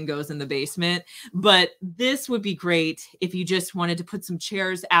 anything goes in the basement, but this would be great if you just wanted to put some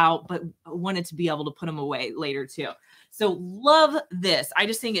chairs out, but wanted to be able to put them away later too. So love this. I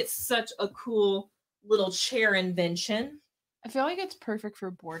just think it's such a cool little chair invention. I feel like it's perfect for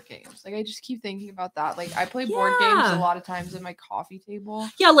board games. Like I just keep thinking about that. Like I play board games a lot of times at my coffee table.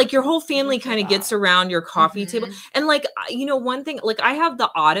 Yeah, like your whole family kind of gets around your coffee table. And like, you know, one thing, like I have the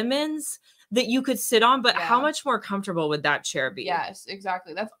ottomans that you could sit on, but how much more comfortable would that chair be? Yes,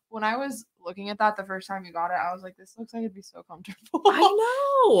 exactly. That's when I was looking at that the first time you got it, I was like, this looks like it'd be so comfortable. I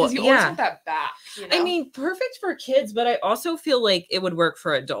know. Because you always have that back, you know? I mean, perfect for kids, but I also feel like it would work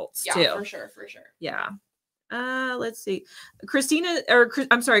for adults too. Yeah, for sure. Yeah. Let's see. Christine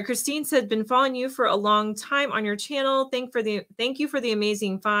said, been following you for a long time on your channel. Thank you for the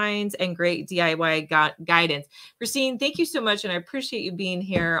amazing finds and great DIY guidance. Christine, thank you so much. And I appreciate you being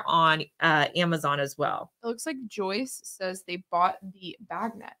here on Amazon as well. It looks like Joyce says they bought the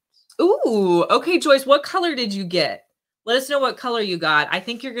bag net. Ooh, okay, Joyce, what color did you get? Let us know what color you got. I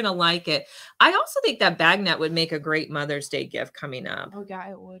think you're going to like it. I also think that bag net would make a great Mother's Day gift coming up. Oh, yeah,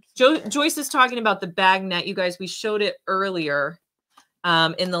 it would. Joyce is talking about the bag net. You guys, we showed it earlier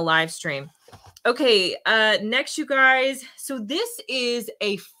in the live stream. Okay, next, you guys. So this is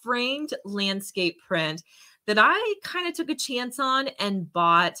a framed landscape print that I kind of took a chance on and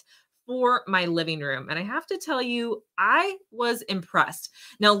bought for my living room. And I have to tell you, I was impressed.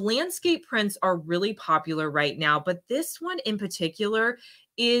 Now, landscape prints are really popular right now, but this one in particular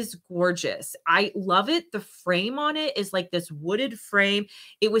is gorgeous. I love it. The frame on it is like this wooded frame.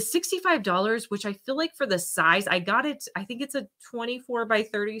 It was $65, which I feel like for the size, I got it. I think it's a 24 by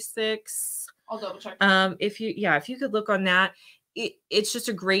 36. I'll double check. If you could look on that. It's just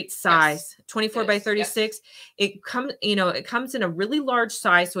a great size. Yes, 24 by 36. Yes. It comes in a really large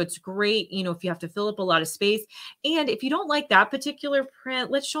size. So it's great, if you have to fill up a lot of space. And if you don't like that particular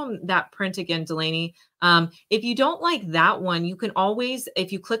print, let's show them that print again, Delaney. If you don't like that one, you can always,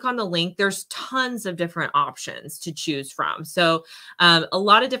 if you click on the link, there's tons of different options to choose from. So a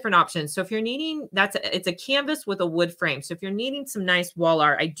lot of different options. So if you're needing, it's a canvas with a wood frame. So if you're needing some nice wall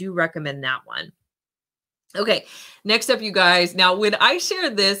art, I do recommend that one. Okay, next up, you guys. Now, when I share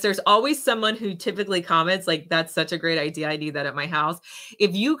this, there's always someone who typically comments like, that's such a great idea. I need that at my house.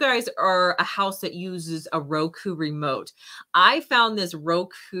 If you guys are a house that uses a Roku remote, I found this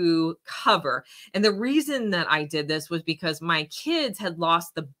Roku cover. And the reason that I did this was because my kids had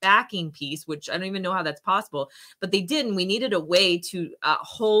lost the backing piece, which I don't even know how that's possible, but they did. And we needed a way to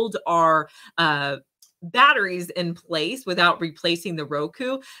hold our batteries in place without replacing the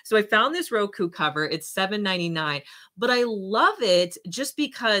Roku. So I found this Roku cover. It's $7.99, but I love it just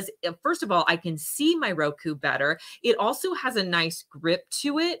because, first of all, I can see my Roku better. It also has a nice grip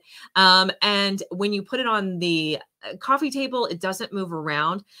to it. And when you put it on the coffee table, it doesn't move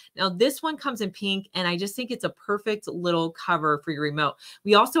around. Now, this one comes in pink, and I just think it's a perfect little cover for your remote.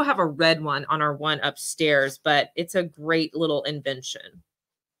 We also have a red one on our one upstairs, but it's a great little invention.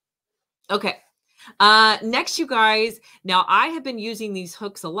 Okay. Next, you guys, now I have been using these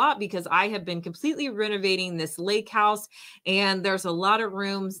hooks a lot because I have been completely renovating this lake house, and there's a lot of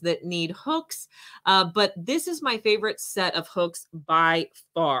rooms that need hooks. But this is my favorite set of hooks by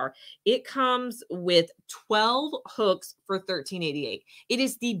far. It comes with 12 hooks for $13.88. It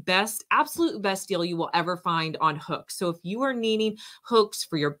is the best, absolute best deal you will ever find on hooks. So if you are needing hooks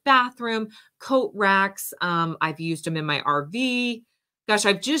for your bathroom, coat racks, I've used them in my RV. Gosh,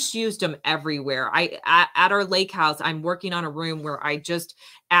 I've just used them everywhere. At our lake house, I'm working on a room where I just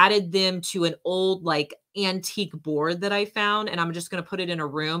added them to an old antique board that I found, and I'm just going to put it in a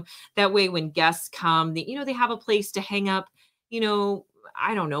room. That way, when guests come, they have a place to hang up,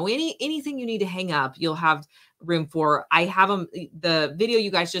 I don't know, anything you need to hang up, you'll have room for. I have them. The video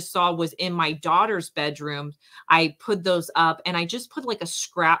you guys just saw was in my daughter's bedroom. I put those up, and I just put like a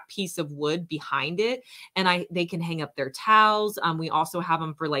scrap piece of wood behind it, and they can hang up their towels. We also have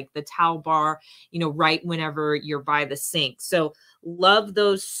them for like the towel bar, right whenever you're by the sink. So love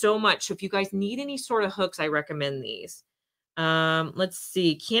those so much. So if you guys need any sort of hooks, I recommend these. Let's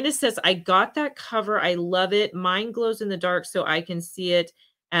see. Candace says, I got that cover. I love it. Mine glows in the dark so I can see it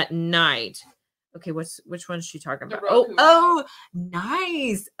at night. Okay, which one is she talking about? Oh,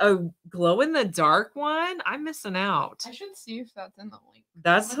 nice. A glow in the dark one? I'm missing out. I should see if that's in the link.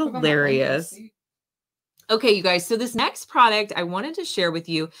 That's hilarious. Okay, you guys, so this next product I wanted to share with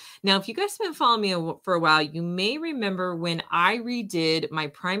you. Now, if you guys have been following me for a while, you may remember when I redid my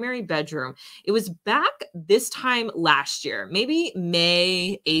primary bedroom. It was back this time last year, maybe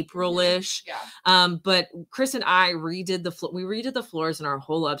May, April-ish. Yeah. But Chris and I redid the floor. We redid the floors in our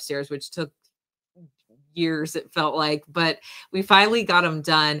whole upstairs, which took years, it felt like, but we finally got them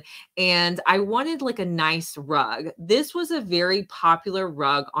done. And I wanted like a nice rug. This was a very popular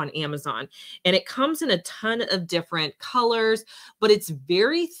rug on Amazon, and it comes in a ton of different colors, but it's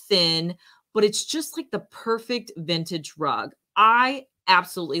very thin, but it's just like the perfect vintage rug. I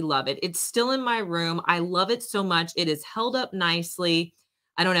absolutely love it. It's still in my room. I love it so much. It is held up nicely.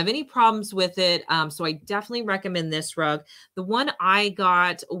 I don't have any problems with it. So I definitely recommend this rug. The one I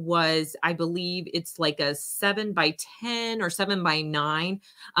got was, I believe it's like a 7x10 or 7x9.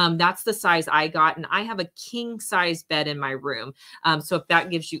 That's the size I got. And I have a king size bed in my room. So if that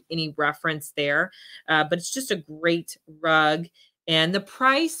gives you any reference there, but it's just a great rug. And the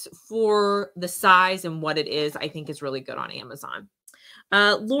price for the size and what it is, I think is really good on Amazon.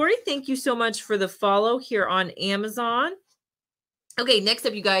 Lori, thank you so much for the follow here on Amazon. Okay, next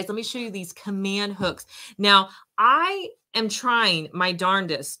up, you guys, let me show you these command hooks. Now, I am trying my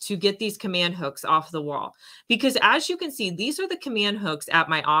darndest to get these command hooks off the wall because, as you can see, these are the command hooks at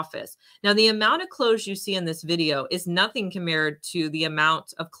my office. Now, the amount of clothes you see in this video is nothing compared to the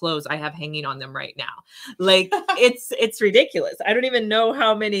amount of clothes I have hanging on them right now. Like, it's ridiculous. I don't even know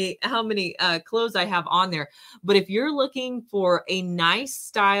how many clothes I have on there. But if you're looking for a nice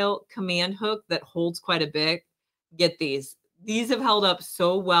style command hook that holds quite a bit, get these. These have held up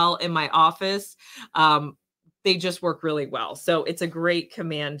so well in my office. They just work really well. So it's a great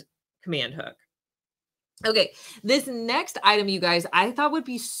command hook. Okay, this next item, you guys, I thought would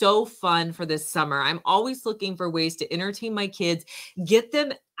be so fun for this summer. I'm always looking for ways to entertain my kids, get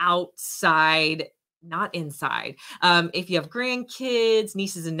them outside, not inside. If you have grandkids,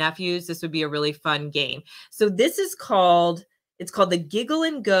 nieces and nephews, this would be a really fun game. So this is called... It's called the Giggle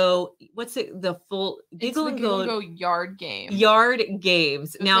and Go. What's it? The full Giggle and Go yard game. Yard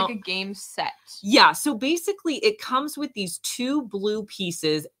games. So now, it's like a game set. Yeah. So basically, it comes with these 2 blue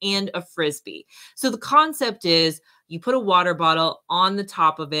pieces and a frisbee. So the concept is you put a water bottle on the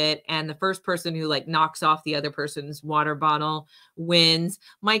top of it, and the first person who like knocks off the other person's water bottle wins.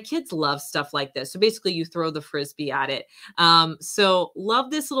 My kids love stuff like this. So basically, you throw the frisbee at it. So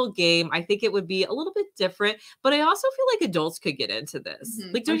love this little game. I think it would be a little bit different, but I also feel like adults could get into this.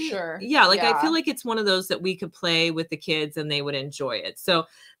 Like, for sure. Yeah, like I feel like it's one of those that we could play with the kids and they would enjoy it. So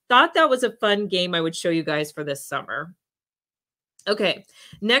thought that was a fun game I would show you guys for this summer. Okay,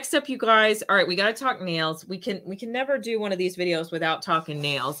 next up, you guys. All right, we got to talk nails. We can never do one of these videos without talking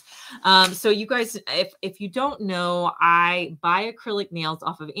nails. So you guys, if you don't know, I buy acrylic nails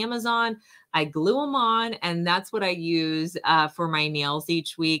off of Amazon. I glue them on, and that's what I use for my nails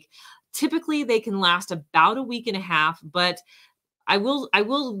each week. Typically, they can last about a week and a half, but I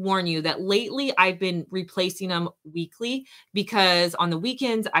will warn you that lately I've been replacing them weekly because on the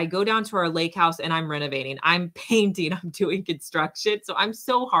weekends I go down to our lake house and I'm renovating, I'm painting, I'm doing construction. So I'm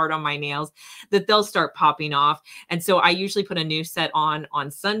so hard on my nails that they'll start popping off. And so I usually put a new set on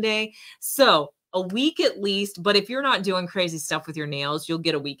Sunday. So a week at least, but if you're not doing crazy stuff with your nails, you'll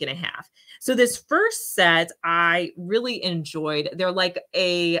get a week and a half. So this first set I really enjoyed. They're like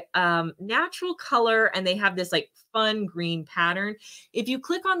a natural color, and they have this like fun green pattern. If you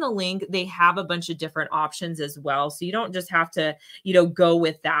click on the link, they have a bunch of different options as well. So you don't just have to, go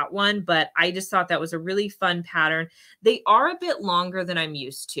with that one, but I just thought that was a really fun pattern. They are a bit longer than I'm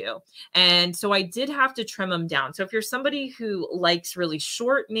used to. And so I did have to trim them down. So if you're somebody who likes really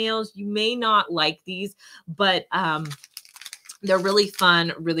short nails, you may not like these, but they're really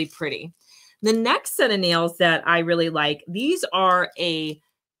fun, really pretty. The next set of nails that I really like, these are a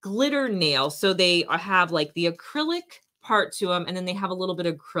glitter nail. So they have like the acrylic part to them, and then they have a little bit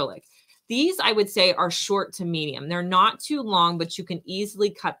of acrylic. These, I would say, are short to medium. They're not too long, but you can easily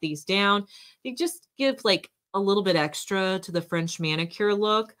cut these down. They just give like a little bit extra to the French manicure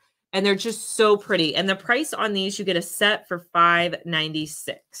look, and they're just so pretty. And the price on these, you get a set for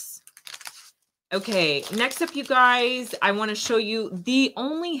 $5.96. Okay, next up, you guys, I want to show you the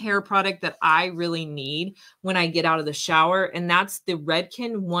only hair product that I really need when I get out of the shower, and that's the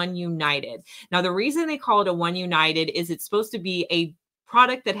Redken One United. Now, the reason they call it a One United is it's supposed to be a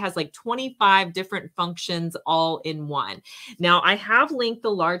product that has like 25 different functions all in one. Now, I have linked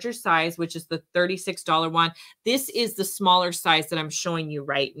the larger size, which is the $36 one. This is the smaller size that I'm showing you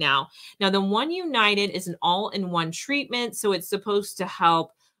right now. Now, the One United is an all-in-one treatment, so it's supposed to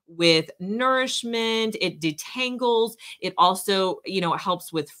help with nourishment. It detangles. It also, you know, it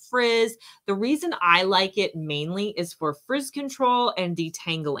helps with frizz. The reason I like it mainly is for frizz control and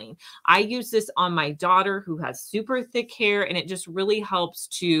detangling. I use this on my daughter who has super thick hair, and it just really helps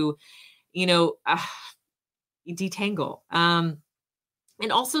to, you know, detangle. It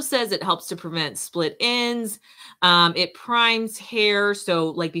also says it helps to prevent split ends. It primes hair. So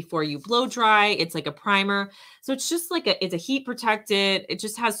like before you blow dry, it's like a primer. So it's just like it's a heat protected. It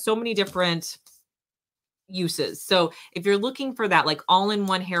just has so many different uses. So if you're looking for that like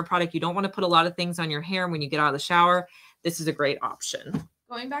all-in-one hair product, you don't want to put a lot of things on your hair when you get out of the shower, this is a great option.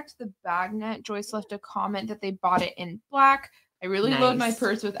 Going back to the bag net, Joyce left a comment that they bought it in black. I really load my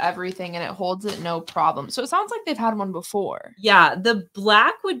purse with everything and it holds it no problem. So it sounds like they've had one before. Yeah, the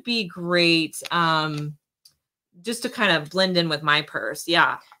black would be great just to kind of blend in with my purse.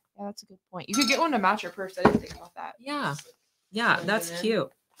 Yeah. Yeah, that's a good point. You could get one to match your purse. I didn't think about that. Yeah. Yeah, that's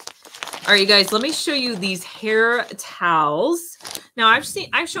cute. All right, you guys, let me show you these hair towels. Now, I've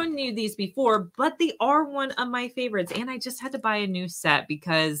shown you these before, but they are one of my favorites. And I just had to buy a new set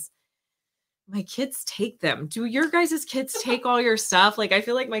because my kids take them. Do your guys' kids take all your stuff? Like, I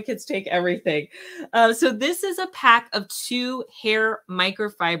feel like my kids take everything. So this is a pack of 2 hair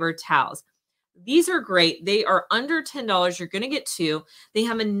microfiber towels. These are great. They are under $10. You're going to get 2. They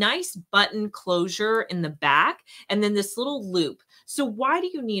have a nice button closure in the back and then this little loop. So why do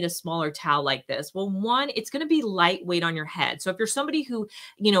you need a smaller towel like this? Well, one, it's going to be lightweight on your head. So if you're somebody who,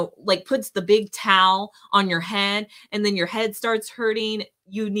 you know, like puts the big towel on your head and then your head starts hurting,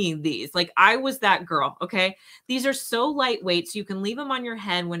 you need these. Like I was that girl. Okay. These are so lightweight. So you can leave them on your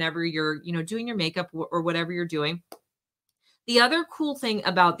head whenever you're, you know, doing your makeup or whatever you're doing. The other cool thing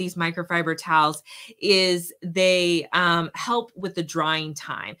about these microfiber towels is they help with the drying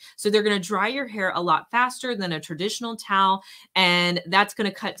time. So they're going to dry your hair a lot faster than a traditional towel. And that's going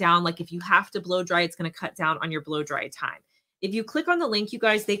to cut down, like if you have to blow dry, it's going to cut down on your blow dry time. If you click on the link, you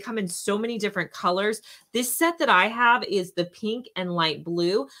guys, they come in so many different colors. This set that I have is the pink and light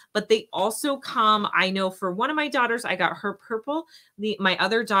blue, but they also come, I know for one of my daughters, I got her purple. My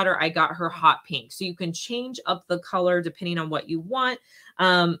other daughter, I got her hot pink. So you can change up the color depending on what you want.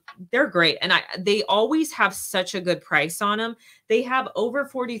 They're great. And they always have such a good price on them. They have over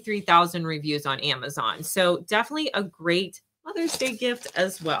 43,000 reviews on Amazon. So definitely a great Mother's Day gift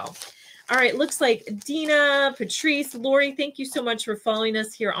as well. All right, looks like Dina, Patrice, Lori, thank you so much for following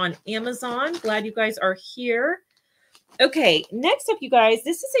us here on Amazon. Glad you guys are here. Okay, next up, you guys,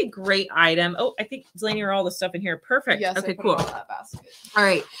 this is a great item. Oh, I think Delaney are all the stuff in here. Perfect. Yes, okay, cool. All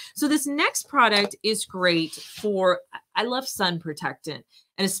right, so this next product is great for, I love sun protectant,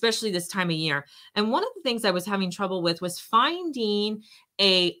 and especially this time of year. And one of the things I was having trouble with was finding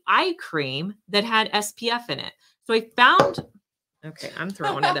a eye cream that had SPF in it. So I found... Okay, I'm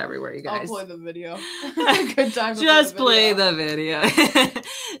throwing it everywhere, you guys. I'll play the video. Good time. Just play the video.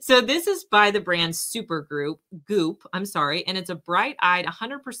 So this is by the brand Super Goop. I'm sorry. And it's a bright-eyed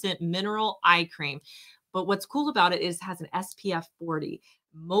 100% mineral eye cream. But what's cool about it is it has an SPF 40.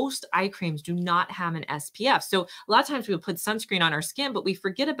 Most eye creams do not have an SPF. So a lot of times we would put sunscreen on our skin, but we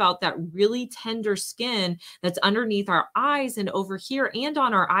forget about that really tender skin that's underneath our eyes and over here and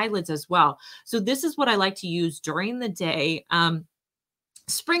on our eyelids as well. So this is what I like to use during the day.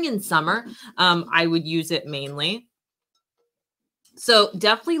 Spring and summer, I would use it mainly. So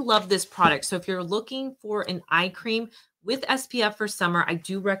definitely love this product. So if you're looking for an eye cream with SPF for summer, I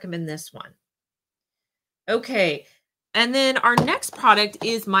do recommend this one. Okay. And then our next product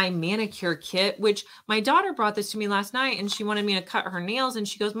is my manicure kit, which my daughter brought this to me last night and she wanted me to cut her nails. And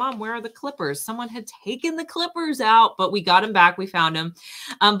she goes, Mom, where are the clippers? Someone had taken the clippers out, but we got them back. We found them.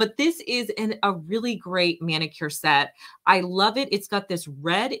 But this is a really great manicure set. I love it. It's got this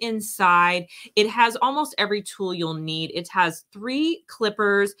red inside. It has almost every tool you'll need. It has 3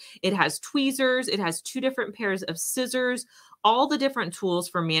 clippers. It has tweezers. It has 2 different pairs of scissors. All the different tools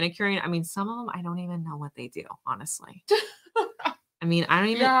for manicuring. I mean, some of them, I don't even know what they do, honestly. I mean, I don't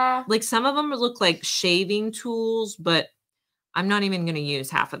even, like some of them look like shaving tools, but I'm not even going to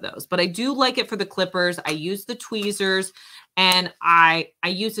use half of those. But I do like it for the clippers. I use the tweezers and I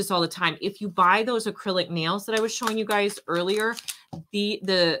use this all the time. If you buy those acrylic nails that I was showing you guys earlier,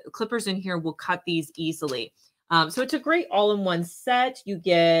 the clippers in here will cut these easily. So it's a great all-in-one set. You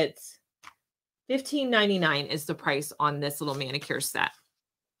get... $15.99 is the price on this little manicure set.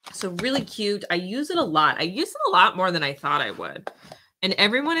 So really cute. I use it a lot. I use it a lot more than I thought I would. And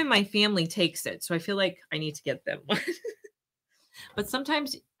everyone in my family takes it. So I feel like I need to get them one. But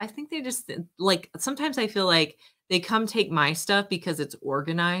sometimes I think they just like, sometimes I feel like they come take my stuff because it's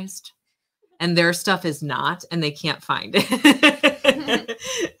organized and their stuff is not, and they can't find it.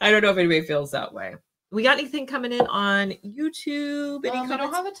 I don't know if anybody feels that way. We got anything coming in on YouTube? Any We don't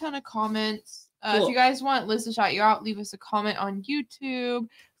comments? have a ton of comments. Cool. If you guys want Liz to shout you out, leave us a comment on YouTube.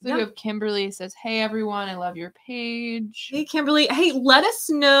 So Yeah. we have Kimberly says, "Hey everyone, I love your page." Hey, Kimberly. Hey, let us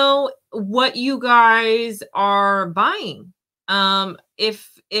know what you guys are buying.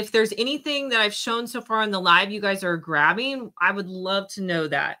 If there's anything that I've shown so far in the live you guys are grabbing, I would love to know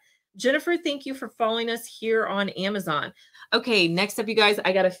that. Jennifer, thank you for following us here on Amazon. Okay, next up, you guys,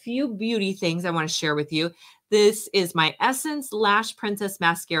 I got a few beauty things I want to share with you. This is my Essence Lash Princess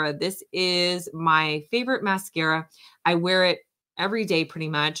Mascara. This is my favorite mascara. I wear it every day pretty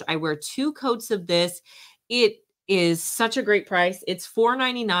much. I wear 2 coats of this. It is such a great price. It's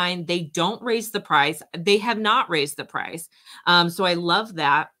 $4.99. They don't raise the price. They have not raised the price. So I love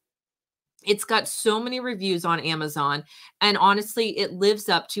that. It's got so many reviews on Amazon, and honestly, it lives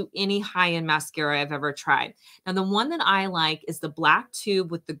up to any high-end mascara I've ever tried. Now, the one that I like is the black tube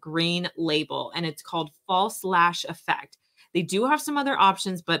with the green label, and it's called False Lash Effect. They do have some other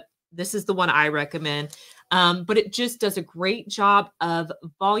options, but this is the one I recommend. But it just does a great job of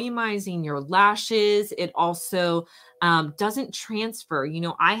volumizing your lashes. It also doesn't transfer. You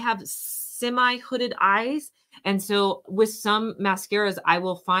know, I have semi-hooded eyes, and so with some mascaras, I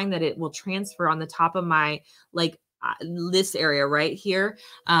will find that it will transfer on the top of my, like this area right here,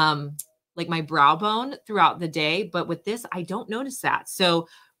 like my brow bone throughout the day. But with this, I don't notice that. So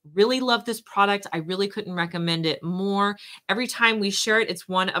really love this product. I really couldn't recommend it more. Every time we share it, it's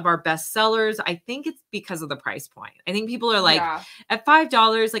one of our best sellers. I think it's because of the price point. I think people are like, at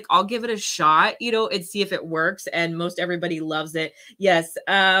 $5, like I'll give it a shot, you know, and see if it works. And most everybody loves it. Yes.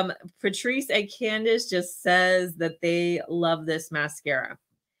 Patrice and Candace just says that they love this mascara.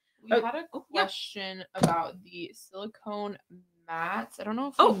 We had a question about the silicone mats. I don't know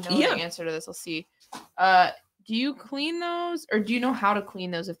if we know the answer to this. Let's see. Do you clean those, or do you know how to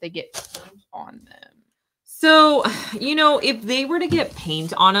clean those if they get paint on them? So, you know, if they were to get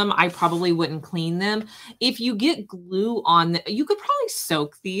paint on them, I probably wouldn't clean them. If you get glue on them, you could probably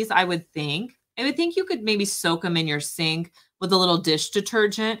soak these, I would think. I would think you could maybe soak them in your sink with a little dish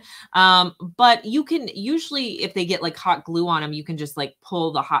detergent. But you can usually, if they get like hot glue on them, you can just like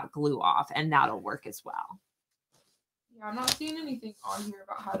pull the hot glue off and that'll work as well. Yeah, I'm not seeing anything on here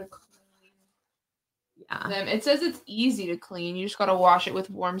about how to clean them. It says it's easy to clean. You just got to wash it with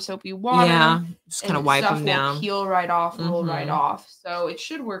warm soapy water. Yeah, just kind of wipe them down. Peel right off, roll right off. So it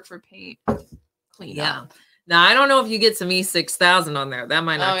should work for paint clean up. Now, I don't know if you get some E6000 on there. That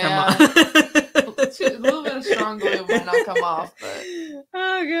might not come off. A little bit of strong glue might not come off. But.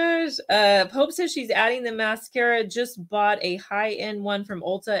 Oh, gosh. Pope says she's adding the mascara. Just bought a high-end one from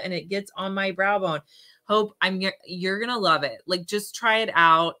Ulta, and it gets on my brow bone. Hope, you're going to love it. Like, just try it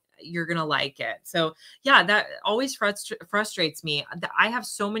out. You're going to like it. So yeah, that always frustrates me. I have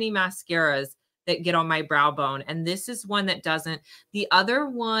so many mascaras that get on my brow bone, and this is one that doesn't. The other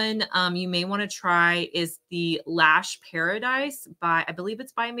one you may want to try is the Lash Paradise by, I believe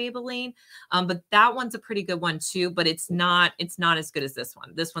it's by Maybelline. But that one's a pretty good one too, but it's not as good as this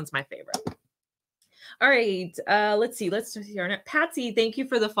one. This one's my favorite. All right. Let's see. Let's see here. Patsy, thank you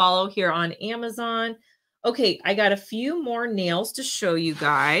for the follow here on Amazon. Okay, I got a few more nails to show you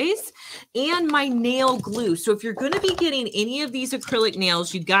guys and my nail glue. So if you're going to be getting any of these acrylic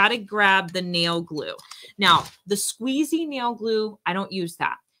nails, you got to grab the nail glue. Now, the squeezy nail glue, I don't use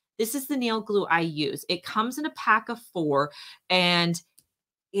that. This is the nail glue I use. It comes in a pack of 4, and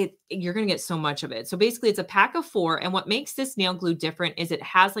you're going to get so much of it. So basically it's a pack of 4. And what makes this nail glue different is it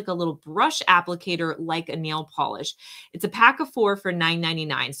has like a little brush applicator, like a nail polish. It's a pack of 4 for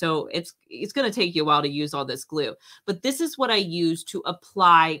 $9.99. So it's going to take you a while to use all this glue, but this is what I use to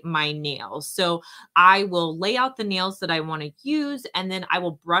apply my nails. So I will lay out the nails that I want to use, and then I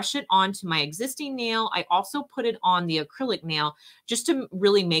will brush it onto my existing nail. I also put it on the acrylic nail just to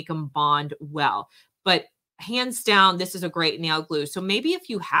really make them bond well. But hands down, this is a great nail glue. So maybe if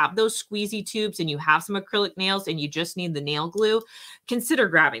you have those squeezy tubes and you have some acrylic nails and you just need the nail glue, consider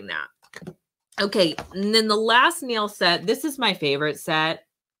grabbing that. Okay, and then the last nail set, this is my favorite set.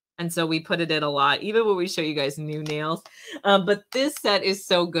 And so we put it in a lot, even when we show you guys new nails. But this set is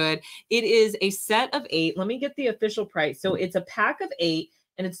so good. It is a set of 8. Let me get the official price. So it's a pack of 8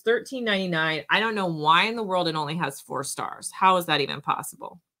 and it's $13.99. I don't know why in the world it only has 4 stars. How is that even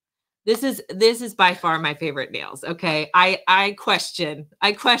possible? This is by far my favorite nails. Okay. I question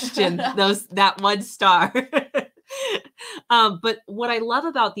that 1 star. But what I love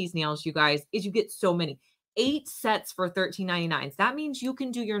about these nails, you guys, is you get so many. 8 sets for $13.99. That means you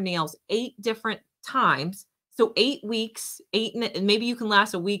can do your nails 8 different times. So 8 weeks, maybe you can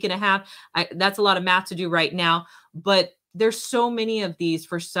last a week and a half. That's a lot of math to do right now, but there's so many of these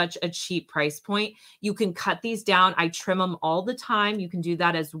for such a cheap price point. You can cut these down. I trim them all the time. You can do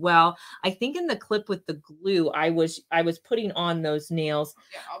that as well. I think in the clip with the glue, I was putting on those nails.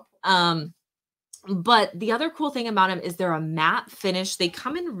 Yeah, But the other cool thing about them is they're a matte finish. They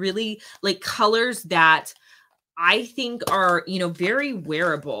come in really like colors that I think are, you know, very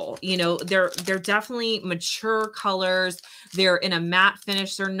wearable. You know, they're definitely mature colors. They're in a matte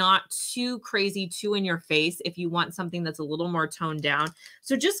finish. They're not too crazy, too in your face if you want something that's a little more toned down.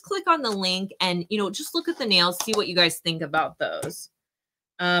 So just click on the link and, you know, just look at the nails, see what you guys think about those.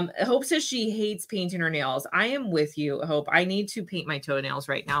 Hope says she hates painting her nails. I am with you, Hope. I need to paint my toenails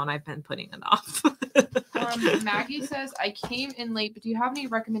right now, and I've been putting it off. Maggie says, I came in late, but do you have any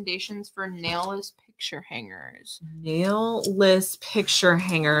recommendations for nailless picture hangers? Nailless picture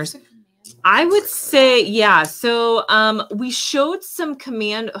hangers. I would say, yeah. So we showed some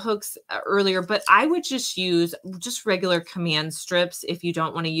command hooks earlier, but I would just use just regular command strips if you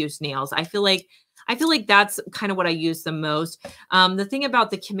don't want to use nails. I feel like that's kind of what I use the most. The thing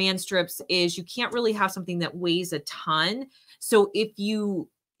about the command strips is you can't really have something that weighs a ton. So if you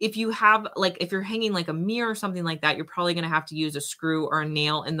have, like, if you're hanging like a mirror or something like that, you're probably going to have to use a screw or a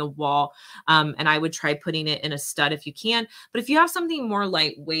nail in the wall. And I would try putting it in a stud if you can. But if you have something more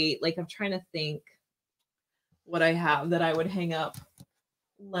lightweight, like I'm trying to think what I have that I would hang up,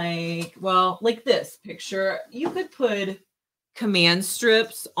 like, well, like this picture, you could put command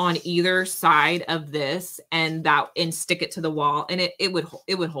strips on either side of this and stick it to the wall, and it would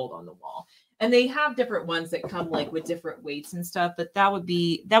hold on the wall. And they have different ones that come like with different weights and stuff, but that would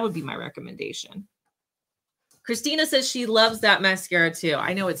be my recommendation. Christina says she loves that mascara too.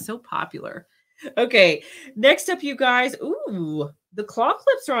 I know, it's so popular. Okay, next up, you guys. Ooh, the claw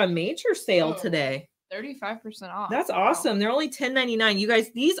clips are on major sale today. 35% off. That's awesome. They're only $10.99. You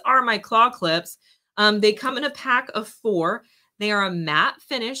guys, these are my claw clips. They come in a pack of 4. They are a matte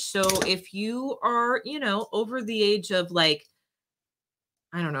finish. So if you are, you know, over the age of like,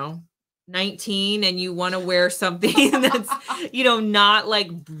 I don't know, 19 and you want to wear something that's, you know, not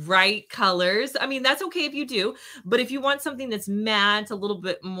like bright colors, I mean, that's okay if you do. But if you want something that's matte, a little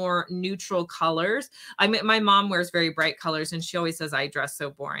bit more neutral colors. I mean, my mom wears very bright colors and she always says I dress so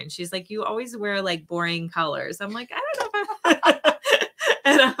boring. She's like, you always wear like boring colors. I'm like, I don't know if I'm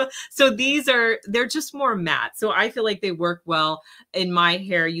and so they're just more matte. So I feel like they work well in my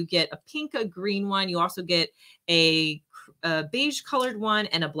hair. You get a pink, a green one. You also get a beige colored one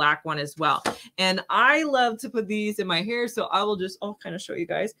and a black one as well. And I love to put these in my hair. So I'll kind of show you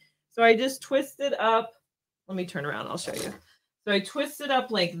guys. So I just twist it up. Let me turn around. I'll show you. So I twist it up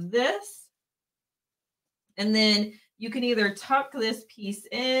like this. And then you can either tuck this piece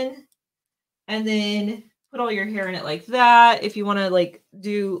in and then put all your hair in it like that. If you want to like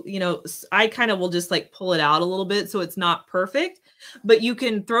do, you know, I kind of will just like pull it out a little bit so it's not perfect, but you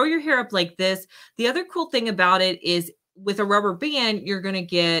can throw your hair up like this. The other cool thing about it is with a rubber band, you're going to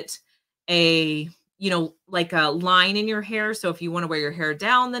get a, you know, like a line in your hair. So if you want to wear your hair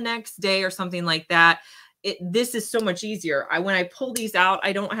down the next day or something like that, this is so much easier. When I pull these out,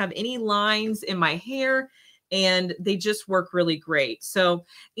 I don't have any lines in my hair. And they just work really great. So,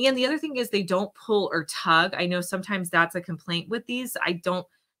 and the other thing is they don't pull or tug. I know sometimes that's a complaint with these. They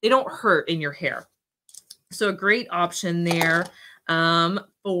don't hurt in your hair. So a great option there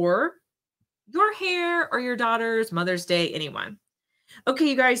for your hair or your daughter's Mother's Day, anyone. Okay,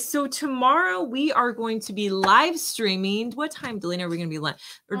 you guys. So tomorrow we are going to be live streaming. What time, Delina, are we going to be live?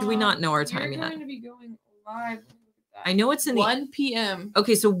 Or do we not know our time yet? We're going to be going live. I know it's in 1 p.m.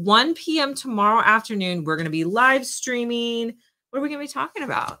 Okay, so 1 p.m. tomorrow afternoon, we're going to be live streaming. What are we going to be talking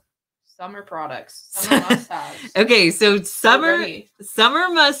about? Summer products, summer must-haves. Okay, so summer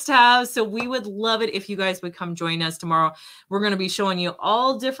must-haves. So we would love it if you guys would come join us tomorrow. We're going to be showing you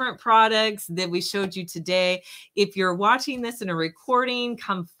all different products that we showed you today. If you're watching this in a recording,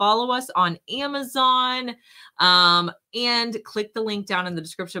 come follow us on Amazon and click the link down in the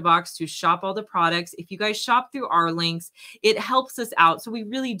description box to shop all the products. If you guys shop through our links, it helps us out. So we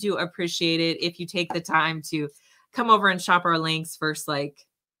really do appreciate it if you take the time to come over and shop our links versus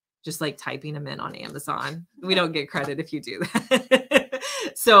just like typing them in on Amazon. We don't get credit if you do that.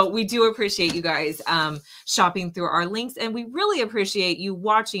 So we do appreciate you guys shopping through our links, and we really appreciate you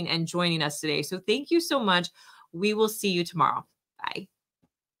watching and joining us today. So thank you so much. We will see you tomorrow. Bye.